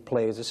already in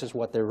place. This is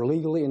what they're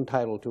legally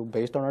entitled to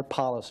based on our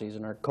policies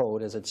and our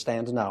code as it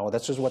stands now.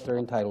 This is what they're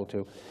entitled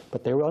to.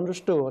 But they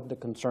understood the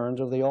concerns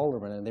of the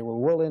aldermen, and they were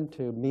willing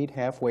to meet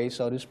halfway,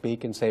 so to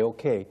speak, and say,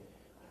 okay,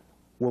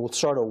 we'll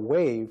sort of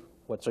waive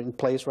what's in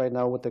place right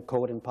now with the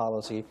code and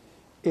policy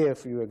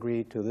if you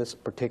agree to this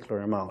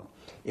particular amount.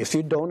 If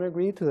you don't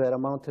agree to that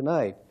amount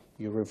tonight,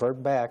 you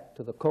revert back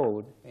to the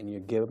code and you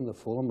give them the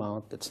full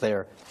amount that's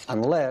there,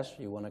 unless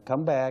you want to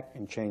come back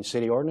and change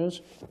city ordinance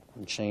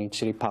and change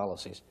city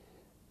policies.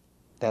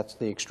 That's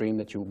the extreme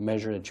that you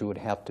measure that you would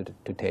have to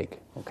take,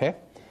 okay?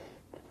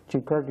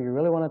 Chief Clerk, do you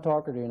really want to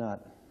talk or do you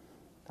not?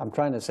 I'm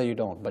trying to say you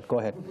don't, but go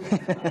ahead.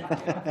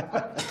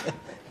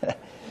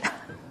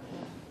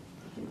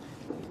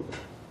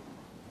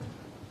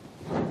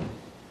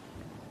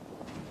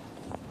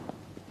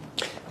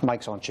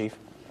 Mic's on, Chief.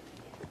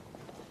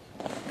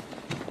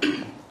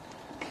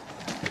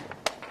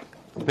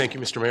 Thank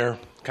you, Mr. Mayor,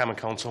 Common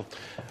Council.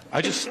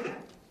 I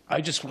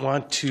just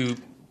want to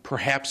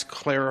perhaps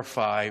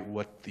clarify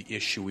what the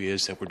issue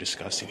is that we're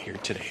discussing here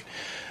today.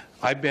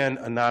 I've been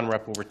a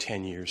non-rep over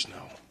 10 years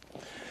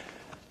now.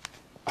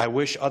 I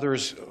wish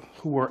others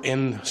who were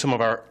in some of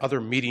our other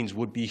meetings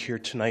would be here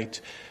tonight.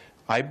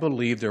 I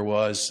believe there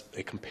was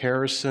a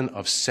comparison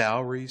of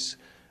salaries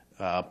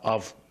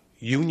of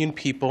union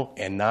people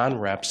and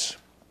non-reps,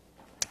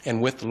 and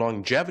with the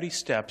longevity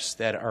steps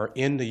that are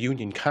in the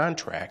union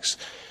contracts,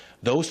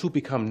 those who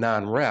become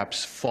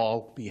non-reps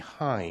fall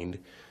behind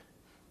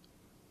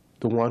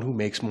the one who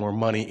makes more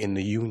money in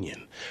the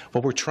union.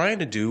 What we're trying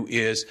to do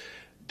is,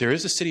 there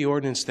is a city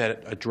ordinance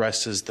that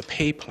addresses the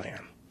pay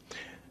plan.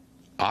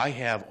 I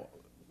have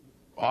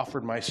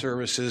offered my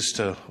services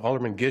to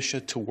Alderman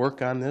Gisha to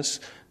work on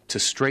this, to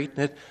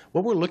straighten it.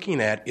 What we're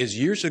looking at is,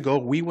 years ago,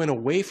 we went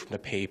away from the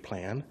pay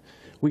plan.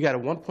 We got a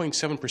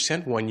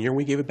 1.7% one year, and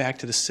we gave it back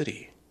to the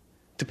city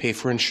to pay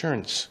for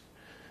insurance.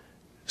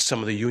 Some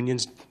of the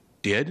unions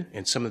did,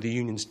 and some of the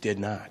unions did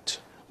not.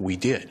 We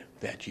did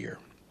that year.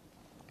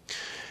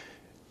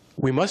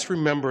 We must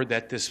remember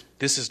that this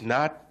is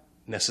not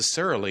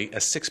necessarily a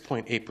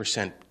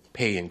 6.8%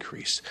 pay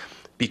increase,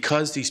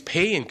 because these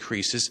pay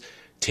increases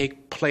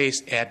take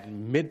place at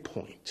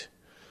midpoint.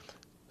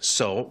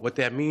 So what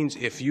that means,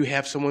 if you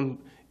have someone,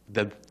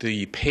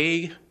 the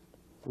pay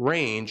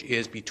range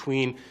is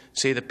between,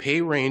 say the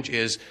pay range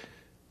is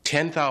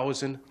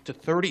 $10,000 to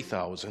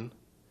 $30,000,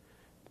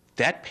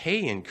 that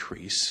pay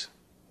increase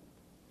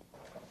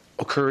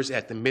occurs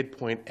at the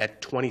midpoint at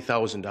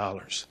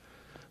 $20,000.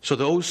 So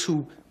those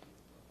who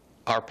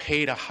are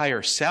paid a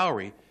higher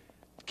salary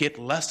get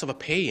less of a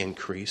pay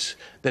increase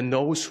than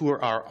those who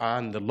are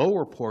on the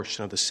lower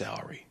portion of the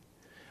salary.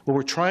 What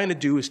we're trying to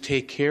do is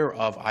take care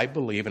of, I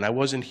believe, and I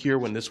wasn't here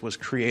when this was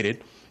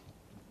created,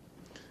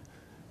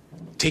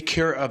 take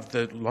care of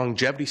the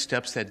longevity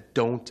steps that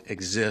don't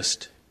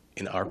exist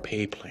in our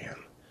pay plan.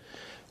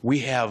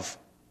 We have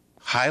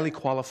highly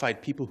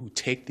qualified people who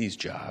take these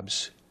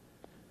jobs,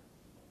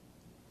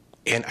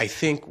 and I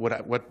think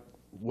what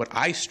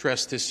I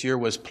stressed this year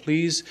was,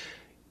 please,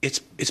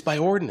 it's by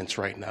ordinance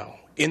right now.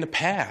 In the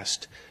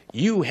past,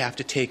 you have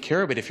to take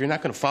care of it. If you're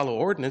not going to follow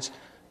ordinance,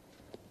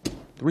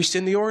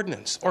 rescind the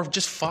ordinance or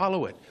just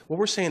follow it. What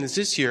we're saying is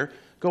this year,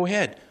 go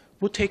ahead.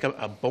 We'll take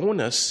a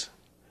bonus.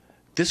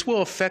 This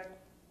will affect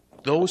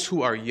those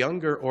who are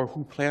younger or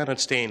who plan on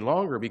staying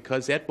longer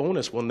because that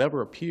bonus will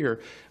never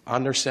appear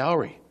on their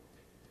salary.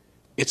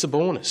 It's a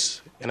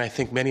bonus, and I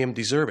think many of them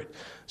deserve it.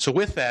 So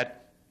with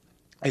that,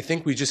 I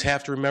think we just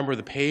have to remember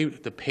the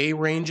pay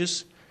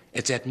ranges.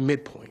 It's at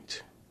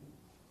midpoint.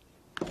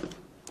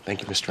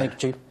 Thank you, Mr. Mayor.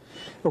 Thank you, Chief.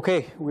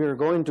 Okay, we are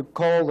going to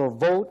call the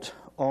vote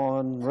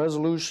on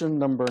resolution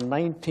number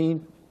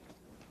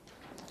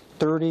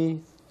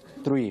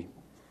 1933.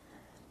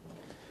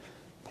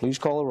 Please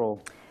call the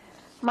roll.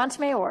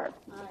 Montemayor.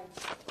 Aye.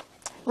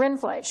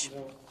 Rindfleisch.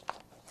 No.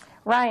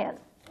 Ryan.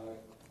 Aye.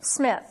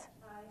 Smith.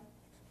 Aye.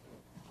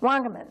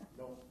 Wangerman.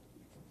 No.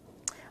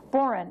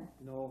 Boren.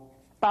 No.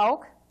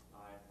 Bauk.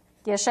 Aye.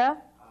 Gisha. Aye.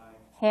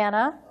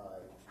 Hannah.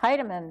 Aye.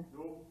 Heidemann.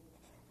 No.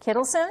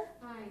 Kittleson.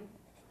 Aye.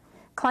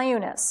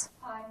 Clayunas.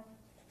 Aye.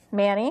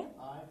 Manny.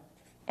 Aye.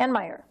 And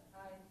Meyer. Aye.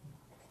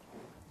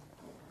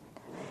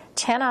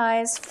 10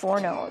 ayes, 4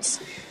 noes.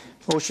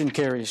 Motion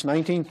carries.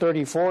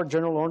 1934,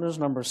 General Ordinance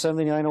number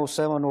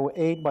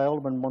 790708 by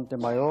Alderman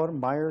Montemayor,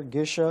 Meyer,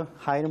 Gisha,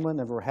 Heidemann,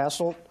 and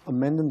Verhasselt,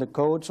 amending the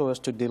code so as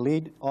to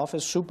delete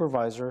office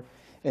supervisor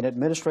and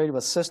administrative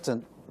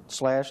assistant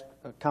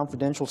 /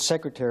 confidential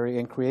secretary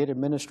and create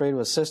administrative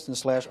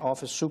assistant /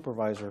 office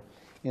supervisor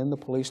in the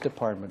police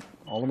department.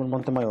 Alderman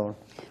Montemayor.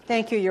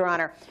 Thank you, Your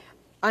Honor.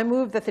 I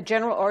move that the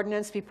general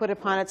ordinance be put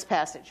upon its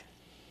passage.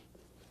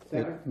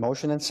 Second.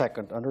 Motion and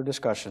second. Under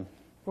discussion.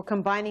 We're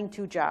combining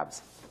 2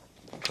 jobs.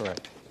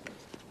 Correct.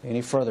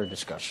 Any further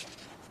discussion?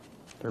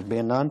 There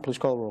being none, please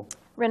call the roll.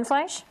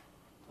 Rindfleisch.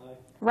 Aye.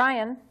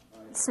 Ryan. Aye.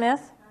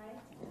 Smith. Aye.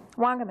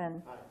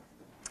 Wangerman. Aye.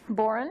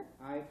 Boren.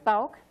 Aye.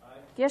 Bauk. Aye.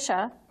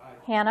 Gisha. Aye.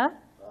 Hannah.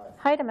 Aye.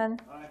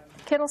 Heidemann. Aye.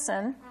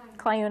 Kittleson. Aye.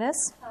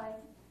 Clayunas. Aye.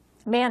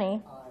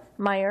 Manny. Aye.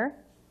 Meyer.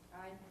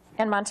 Aye.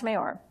 And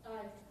Montemayor.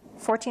 Aye.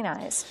 14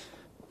 ayes.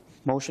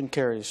 Motion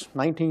carries.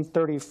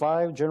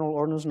 1935, General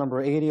Ordinance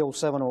number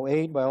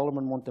 800708 by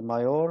Alderman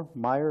Montemayor,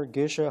 Meyer,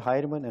 Gisha,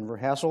 Heidemann, and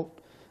Verhasselt,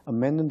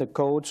 amending the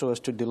code so as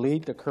to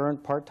delete the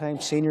current part-time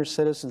Senior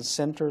Citizen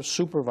Center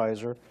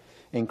supervisor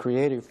and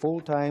create a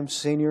full-time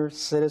Senior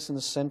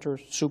Citizen Center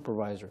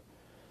supervisor.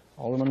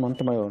 Alderman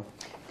Montemayor.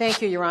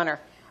 Thank you, Your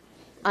Honor.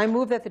 I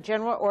move that the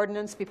general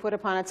ordinance be put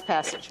upon its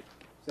passage.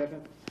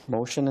 Second.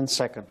 Motion and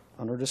second.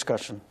 Under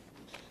discussion.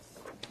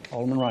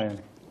 Alderman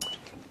Ryan.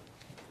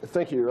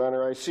 Thank you, Your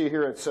Honor. I see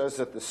here it says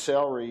that the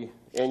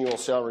annual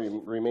salary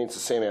remains the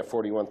same at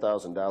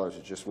 $41,000.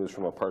 It just moves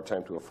from a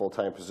part-time to a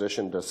full-time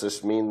position. Does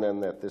this mean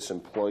then that this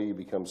employee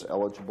becomes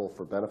eligible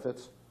for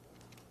benefits?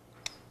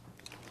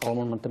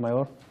 Alderman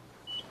Montemayor.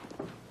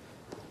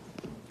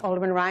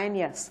 Alderman Ryan,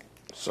 yes.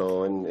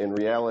 So in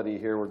reality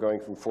here, we're going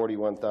from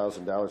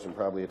 $41,000 and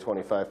probably a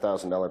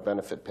 $25,000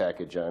 benefit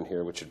package on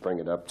here, which would bring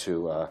it up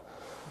to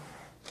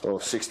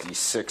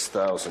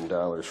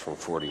 $66,000 from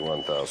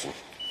 $41,000.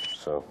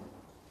 So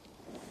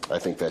I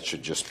think that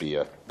should just be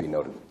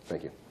noted.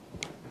 Thank you.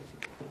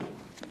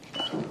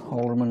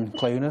 Alderman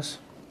Clayunas.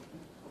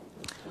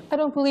 I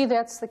don't believe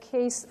that's the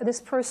case.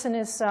 This person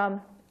is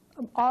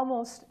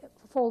almost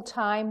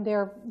full-time.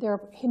 Their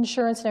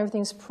insurance and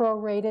everything's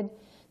prorated.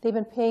 They've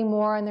been paying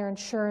more on their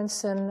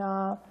insurance than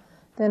the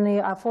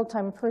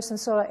full-time person.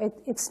 So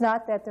it's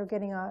not that they're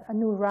getting a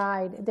new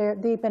ride.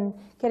 They've been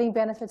getting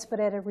benefits, but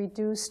at a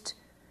reduced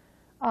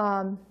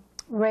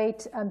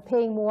rate and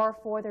paying more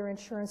for their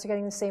insurance. They're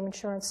getting the same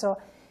insurance. So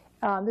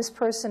this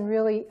person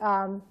really,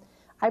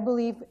 I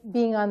believe,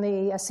 being on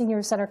the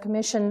Senior Center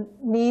Commission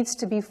needs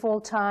to be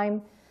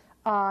full-time.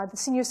 The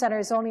Senior Center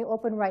is only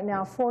open right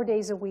now 4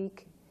 days a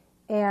week,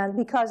 and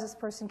because this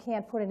person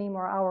can't put any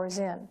more hours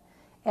in.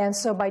 And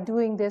so by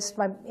doing this,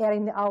 by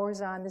adding the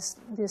hours on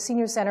the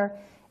Senior Center,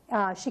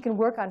 she can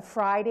work on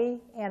Friday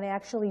and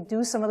actually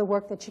do some of the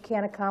work that she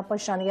can't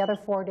accomplish on the other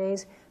 4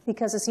 days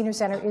because the Senior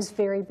Center is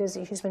very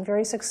busy. She's been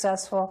very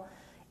successful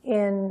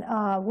in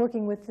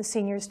working with the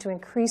seniors to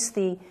increase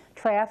the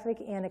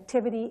traffic and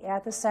activity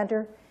at the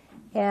center.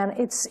 And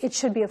it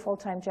should be a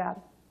full-time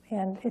job.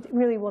 And it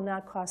really will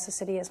not cost the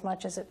city as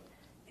much as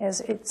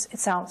it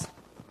sounds.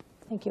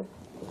 Thank you.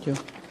 Thank you.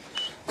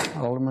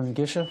 Alderman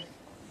Gisha?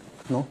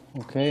 No?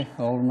 Okay.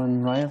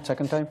 Alderman Ryan,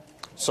 second time?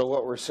 So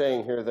what we're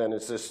saying here then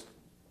is this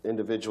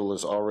individual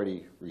is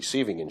already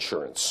receiving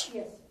insurance.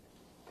 Yes.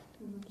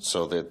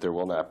 so that there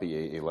will not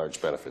be a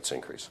large benefits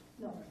increase.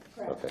 No,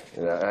 correct. Okay.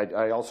 And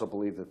I also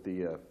believe that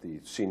the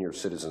Senior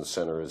Citizen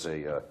Center is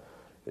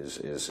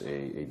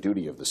a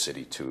duty of the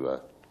city to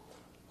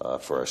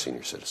for our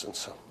senior citizens.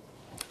 So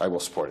I will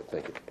support it.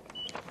 Thank you.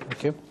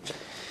 Thank you.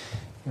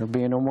 There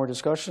being no more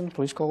discussion,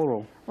 please call the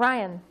roll.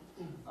 Ryan.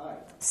 Aye.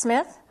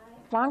 Smith.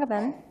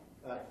 Wangerman.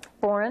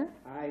 Boren.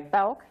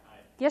 Belk.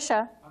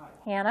 Gisha.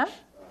 Hannah.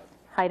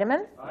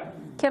 Heidemann.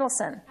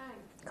 Kittleson.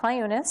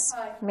 Clayunas.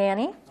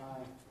 Manny.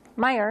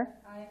 Meyer.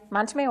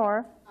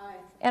 Montemayor.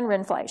 And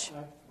Rindfleisch.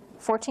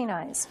 14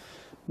 ayes.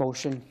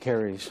 Motion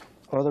carries.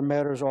 Other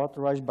matters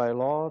authorized by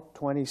law,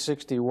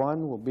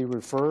 2061, will be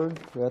referred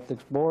to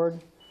Ethics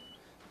Board.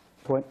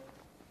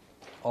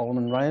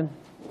 Alderman Ryan.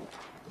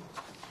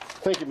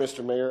 Thank you,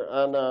 Mr. Mayor.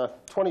 On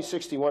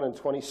 2061 and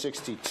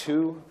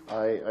 2062,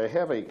 I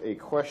have a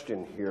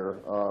question here.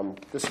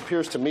 This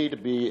appears to me to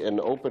be an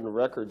open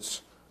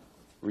records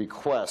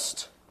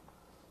request.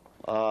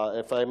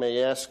 If I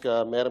may ask,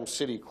 Madam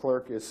City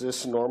Clerk, is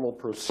this normal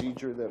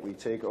procedure that we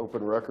take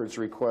open records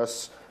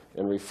requests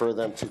and refer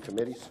them to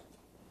committees?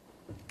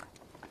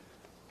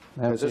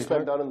 Has this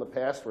been done in the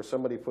past where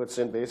somebody puts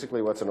in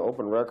basically what's an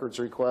open records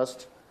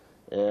request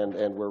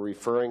and we're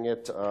referring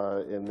it,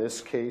 in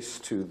this case,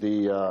 to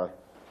the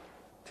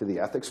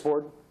Ethics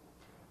Board?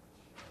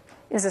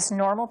 Is this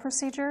normal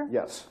procedure?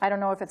 Yes. I don't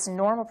know if it's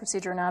normal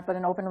procedure or not, but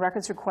an open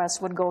records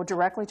request would go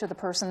directly to the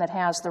person that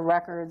has the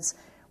records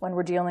when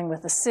we're dealing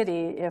with the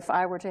city. If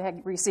I were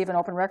to receive an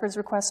open records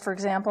request, for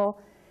example,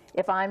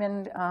 if I'm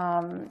in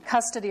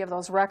custody of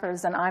those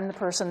records, then I'm the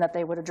person that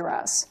they would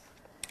address.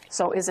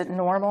 So is it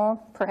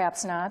normal?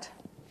 Perhaps not.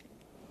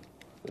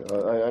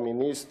 I mean,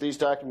 these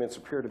documents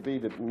appear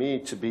to me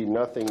to be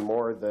nothing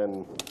more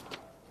than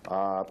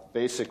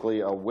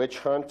basically a witch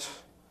hunt,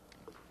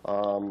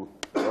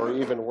 or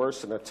even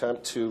worse, an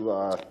attempt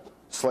to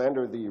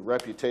slander the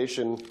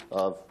reputation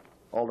of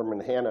Alderman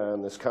Hanna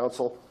and this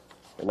council.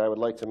 And I would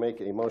like to make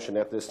a motion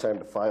at this time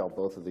to file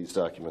both of these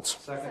documents.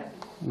 Second.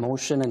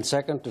 Motion and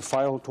second to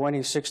file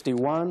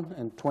 2061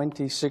 and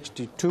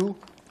 2062.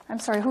 I'm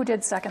sorry, who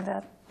did second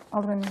that?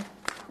 Alderman?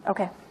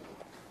 Okay.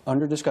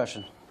 Under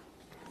discussion.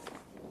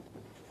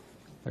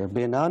 There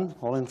being none,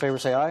 all in favor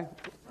say aye.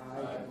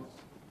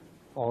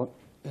 Aye.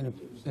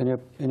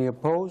 Any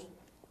opposed?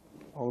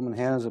 Alderman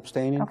Hanna is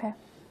abstaining. Okay.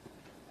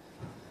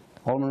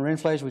 Alderman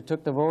Rindfleisch, we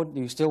took the vote.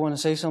 Do you still want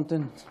to say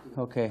something?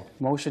 Okay.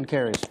 Motion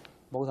carries.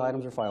 Both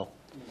items are filed.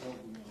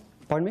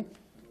 Pardon me?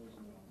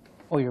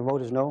 Oh, your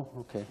vote is no?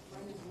 Okay.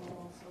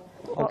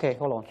 Okay,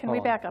 hold on. Can we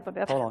back up a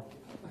bit? Hold on.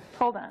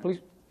 Hold on.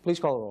 Please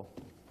call the roll.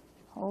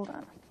 Hold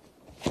on.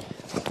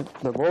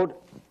 The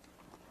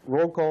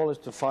roll call is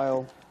to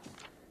file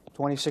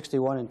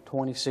 2061 and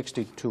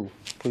 2062.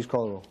 Please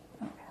call the roll.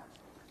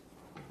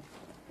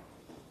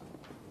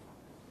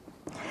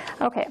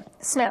 Okay.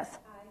 Smith.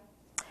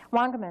 Aye.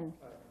 Wangerman.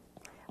 Aye.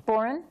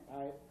 Boren.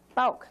 Aye.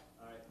 Bauk.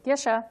 Aye.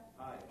 Gisha.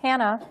 Aye.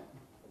 Hannah.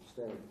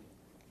 Abstain.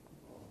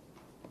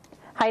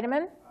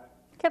 Heidemann. Aye.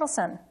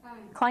 Kittleson. Aye.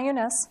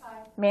 Clayunas.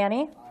 Aye.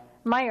 Manny. Aye.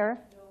 Meyer.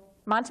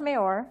 No.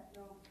 Montemayor.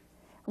 No.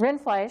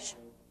 Rindfleisch. No.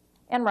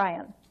 And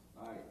Ryan.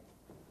 Aye.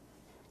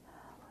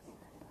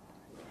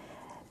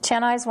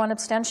 10 ayes, 1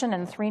 abstention,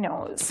 and 3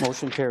 noes.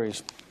 Motion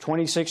carries.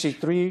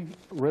 2063,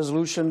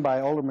 resolution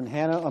by Alderman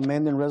Hanna,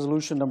 amending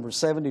resolution number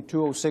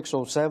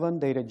 720607,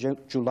 dated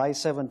July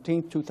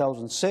 17,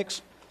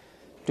 2006,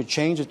 to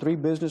change the 3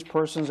 business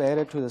persons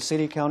added to the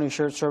City County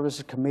Shared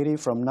Services Committee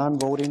from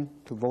non-voting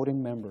to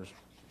voting members.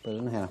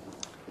 President Hanna.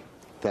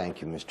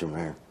 Thank you, Mr.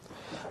 Mayor.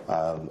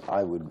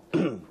 I would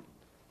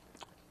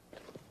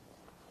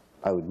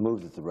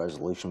move that the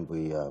resolution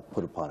be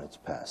put upon its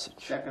passage.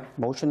 Second.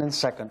 Motion and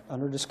second.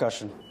 Under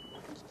discussion.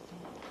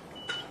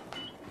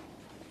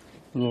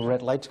 Little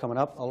red lights coming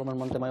up. Alderman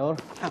Montemayor.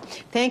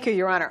 Thank you,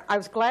 Your Honor. I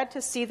was glad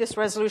to see this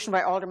resolution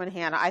by Alderman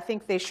Hanna. I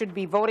think they should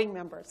be voting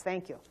members.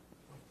 Thank you.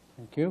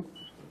 Thank you.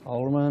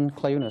 Alderman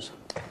Clayunas.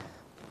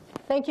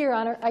 Thank you, Your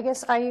Honor. I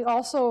guess I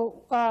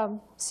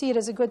also see it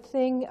as a good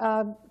thing.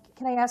 Can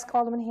I ask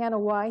Alderman Hanna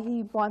why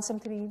he wants them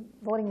to be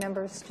voting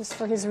members, just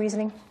for his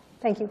reasoning?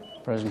 Thank you.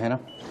 President Hanna.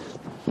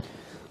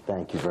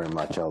 Thank you very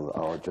much.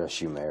 I'll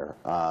address you, Mayor.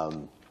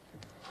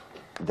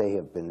 They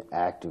have been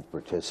active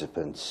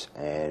participants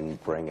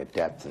and bring a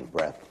depth and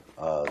breadth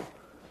of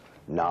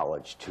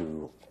knowledge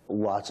to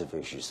lots of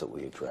issues that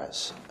we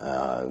address.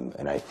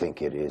 And I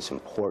think it is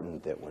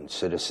important that when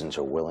citizens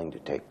are willing to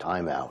take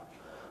time out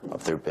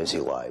of their busy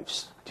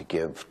lives to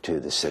give to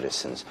the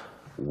citizens,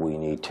 we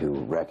need to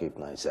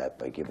recognize that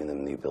by giving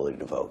them the ability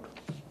to vote.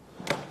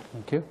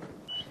 Thank you.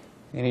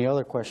 Any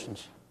other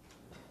questions?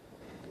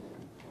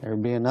 There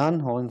being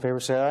none, all in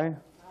favor say aye.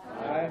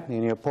 Aye.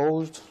 Any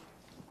opposed?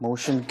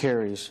 Motion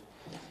carries.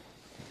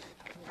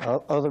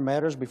 Other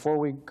matters, before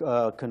we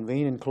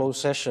convene in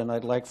closed session,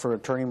 I'd like for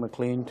Attorney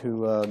McLean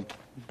to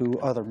do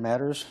other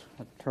matters.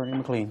 Attorney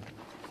McLean.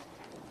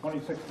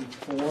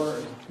 2064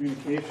 is a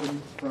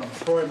communication from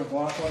Troy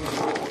McLaughlin,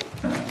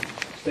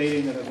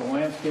 stating that as a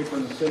landscaper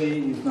in the city,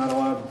 he's not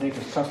allowed to take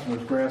his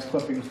customers' grass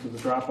clippings to the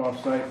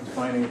drop-off site and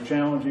finding it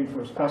challenging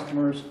for his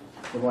customers.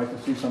 Would like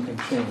to see something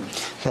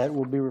changed. That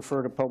will be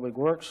referred to Public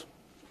Works.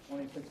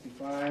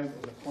 2065 is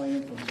a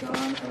claim from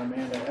John and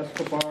Amanda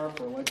Escobar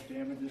for alleged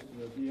damages to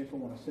their vehicle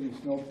when a city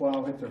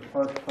snowplow hit their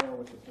parked car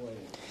with the blade.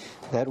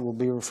 That will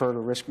be referred to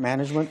Risk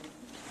Management.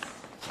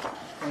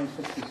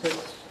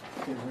 2066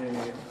 is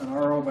an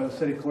RO by the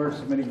city clerk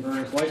submitting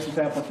various license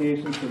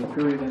applications for the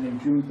period ending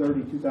June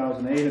 30,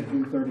 2008 and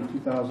June 30,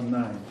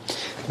 2009.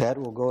 That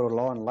will go to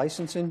Law and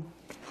Licensing.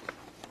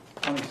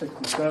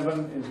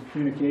 2067 is a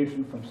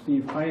communication from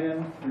Steve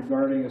Heinen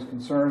regarding his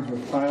concerns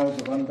with piles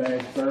of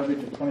unbagged garbage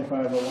at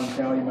 2501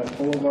 Calumet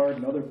Boulevard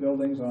and other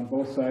buildings on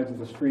both sides of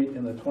the street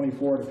in the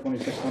 24 to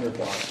 2600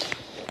 block.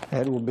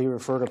 That will be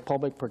referred to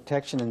Public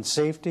Protection and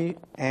Safety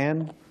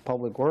and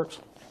Public Works.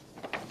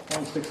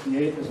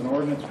 2068 is an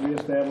ordinance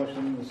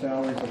reestablishing the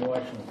salaries of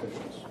election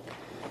officials.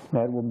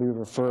 That will be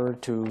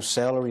referred to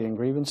Salary and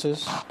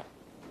Grievances.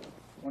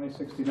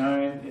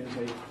 2069 is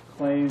a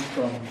claim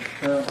from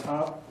Karen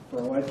Hopp for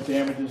alleged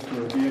damages to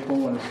her vehicle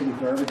when a city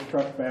garbage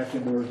truck backed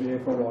into her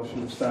vehicle while she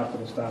was stopped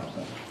at a stop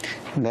sign.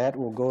 That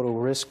will go to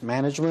Risk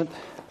Management.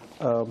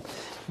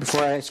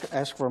 Before I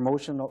ask for a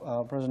motion,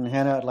 President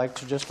Hanna, I'd like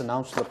to just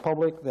announce to the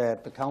public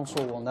that the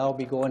council will now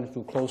be going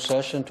into closed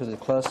session to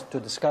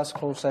discuss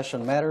closed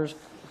session matters.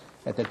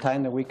 At the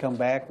time that we come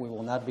back, we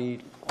will not be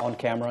on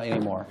camera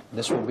anymore.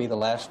 This will be the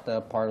last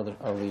part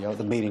of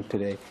the meeting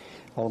today.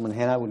 Alderman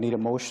Hanna would need a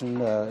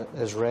motion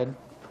as read.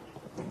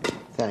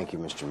 Thank you,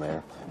 Mr.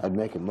 Mayor. I'd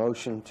make a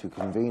motion to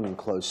convene in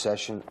closed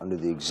session under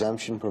the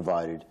exemption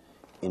provided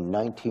in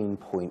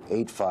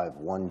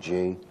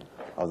 19.851G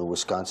of the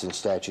Wisconsin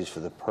statutes for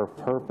the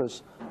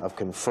purpose of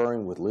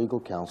conferring with legal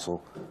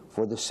counsel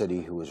for the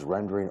city who is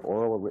rendering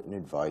oral or written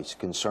advice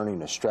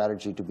concerning a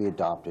strategy to be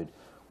adopted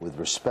with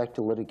respect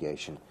to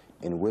litigation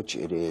in which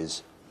it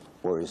is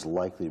or is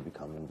likely to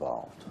become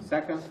involved.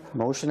 Second.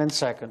 Motion and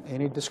second.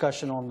 Any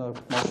discussion on the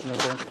motion to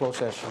go into closed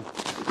session?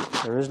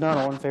 There is none.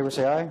 All in favor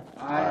say aye.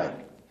 Aye.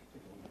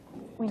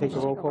 Take a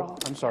roll call.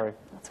 I'm sorry.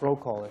 Roll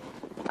call it.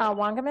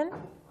 Wangerman.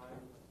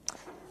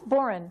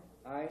 Boren.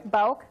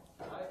 Bauk.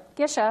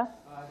 Gisha.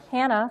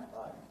 Hanna.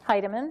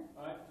 Heidemann.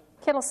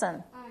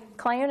 Kittleson.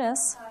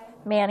 Clayunas.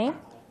 Manny.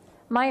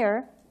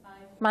 Meyer.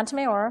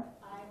 Montemayor.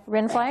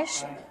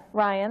 Rindfleisch.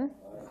 Ryan.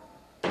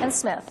 And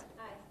Smith.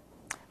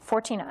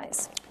 14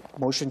 ayes.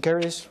 Motion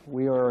carries.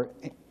 We will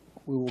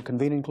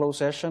convene in closed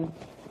session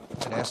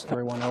and ask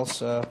everyone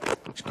else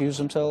excuse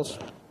themselves.